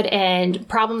fraud and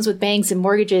problems with banks and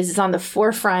mortgages is on the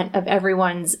forefront of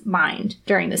everyone's mind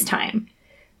during this time.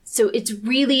 So it's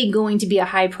really going to be a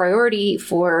high priority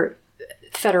for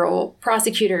federal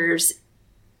prosecutors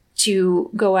to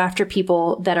go after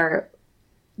people that are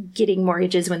getting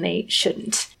mortgages when they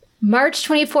shouldn't. March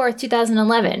 24th,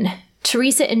 2011,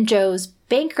 Teresa and Joe's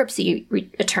bankruptcy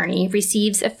attorney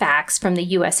receives a fax from the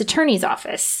U.S. Attorney's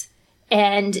Office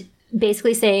and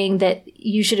basically saying that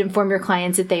you should inform your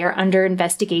clients that they are under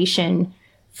investigation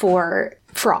for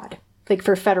fraud, like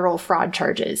for federal fraud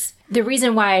charges. The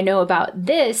reason why I know about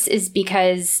this is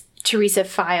because Teresa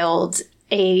filed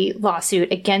a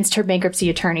lawsuit against her bankruptcy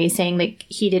attorney saying that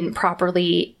he didn't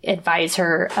properly advise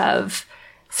her of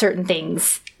certain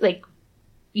things, like,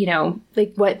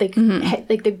 like what, like,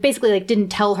 like they basically like didn't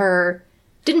tell her,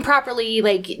 didn't properly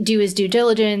like do his due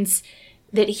diligence,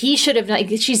 that he should have, like,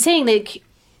 she's saying that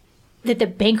the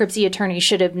bankruptcy attorney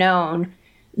should have known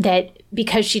that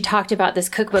because she talked about this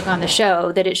cookbook on the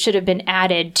show, that it should have been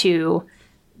added to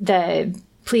the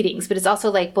pleadings. But it's also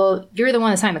like, well, you're the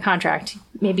one that signed the contract.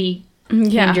 Maybe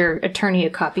hand your attorney a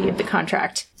copy of the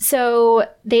contract. So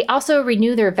they also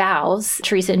renew their vows,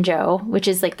 Teresa and Joe, which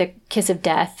is like the kiss of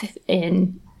death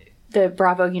in the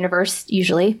Bravo universe,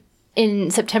 usually, in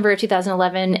September of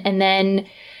 2011. And then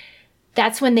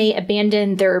that's when they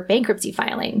abandoned their bankruptcy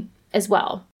filing as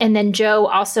well. And then Joe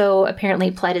also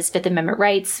apparently pled his Fifth Amendment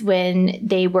rights when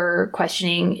they were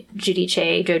questioning Joe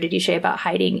Giudice, about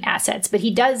hiding assets. But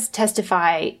he does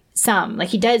testify some. Like,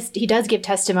 he does give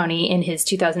testimony in his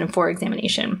 2004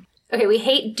 examination. Okay, we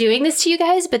hate doing this to you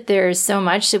guys, but there's so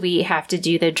much, so we have to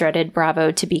do the dreaded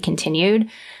Bravo to be continued.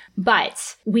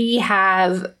 But we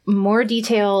have more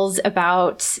details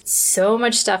about so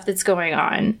much stuff that's going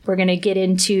on. We're going to get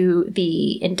into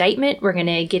the indictment. We're going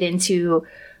to get into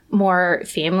more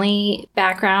family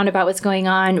background about what's going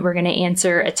on. We're going to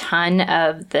answer a ton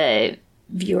of the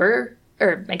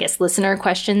listener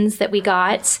questions that we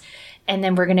got. And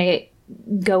then we're going to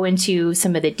go into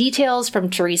some of the details from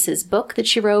Teresa's book that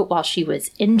she wrote while she was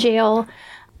in jail.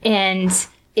 And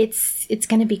it's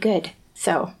going to be good.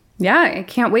 So yeah, I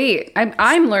can't wait.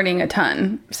 I'm learning a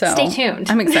ton. So stay tuned.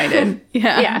 I'm excited.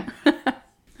 Yeah.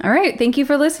 All right. Thank you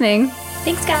for listening.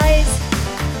 Thanks, guys.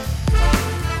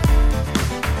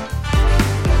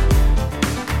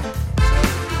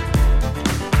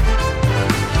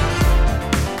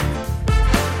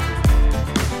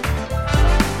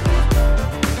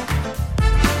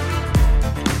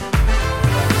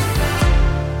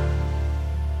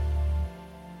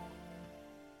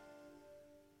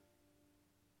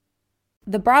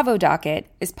 The Bravo Docket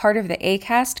is part of the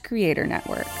Acast Creator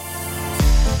Network.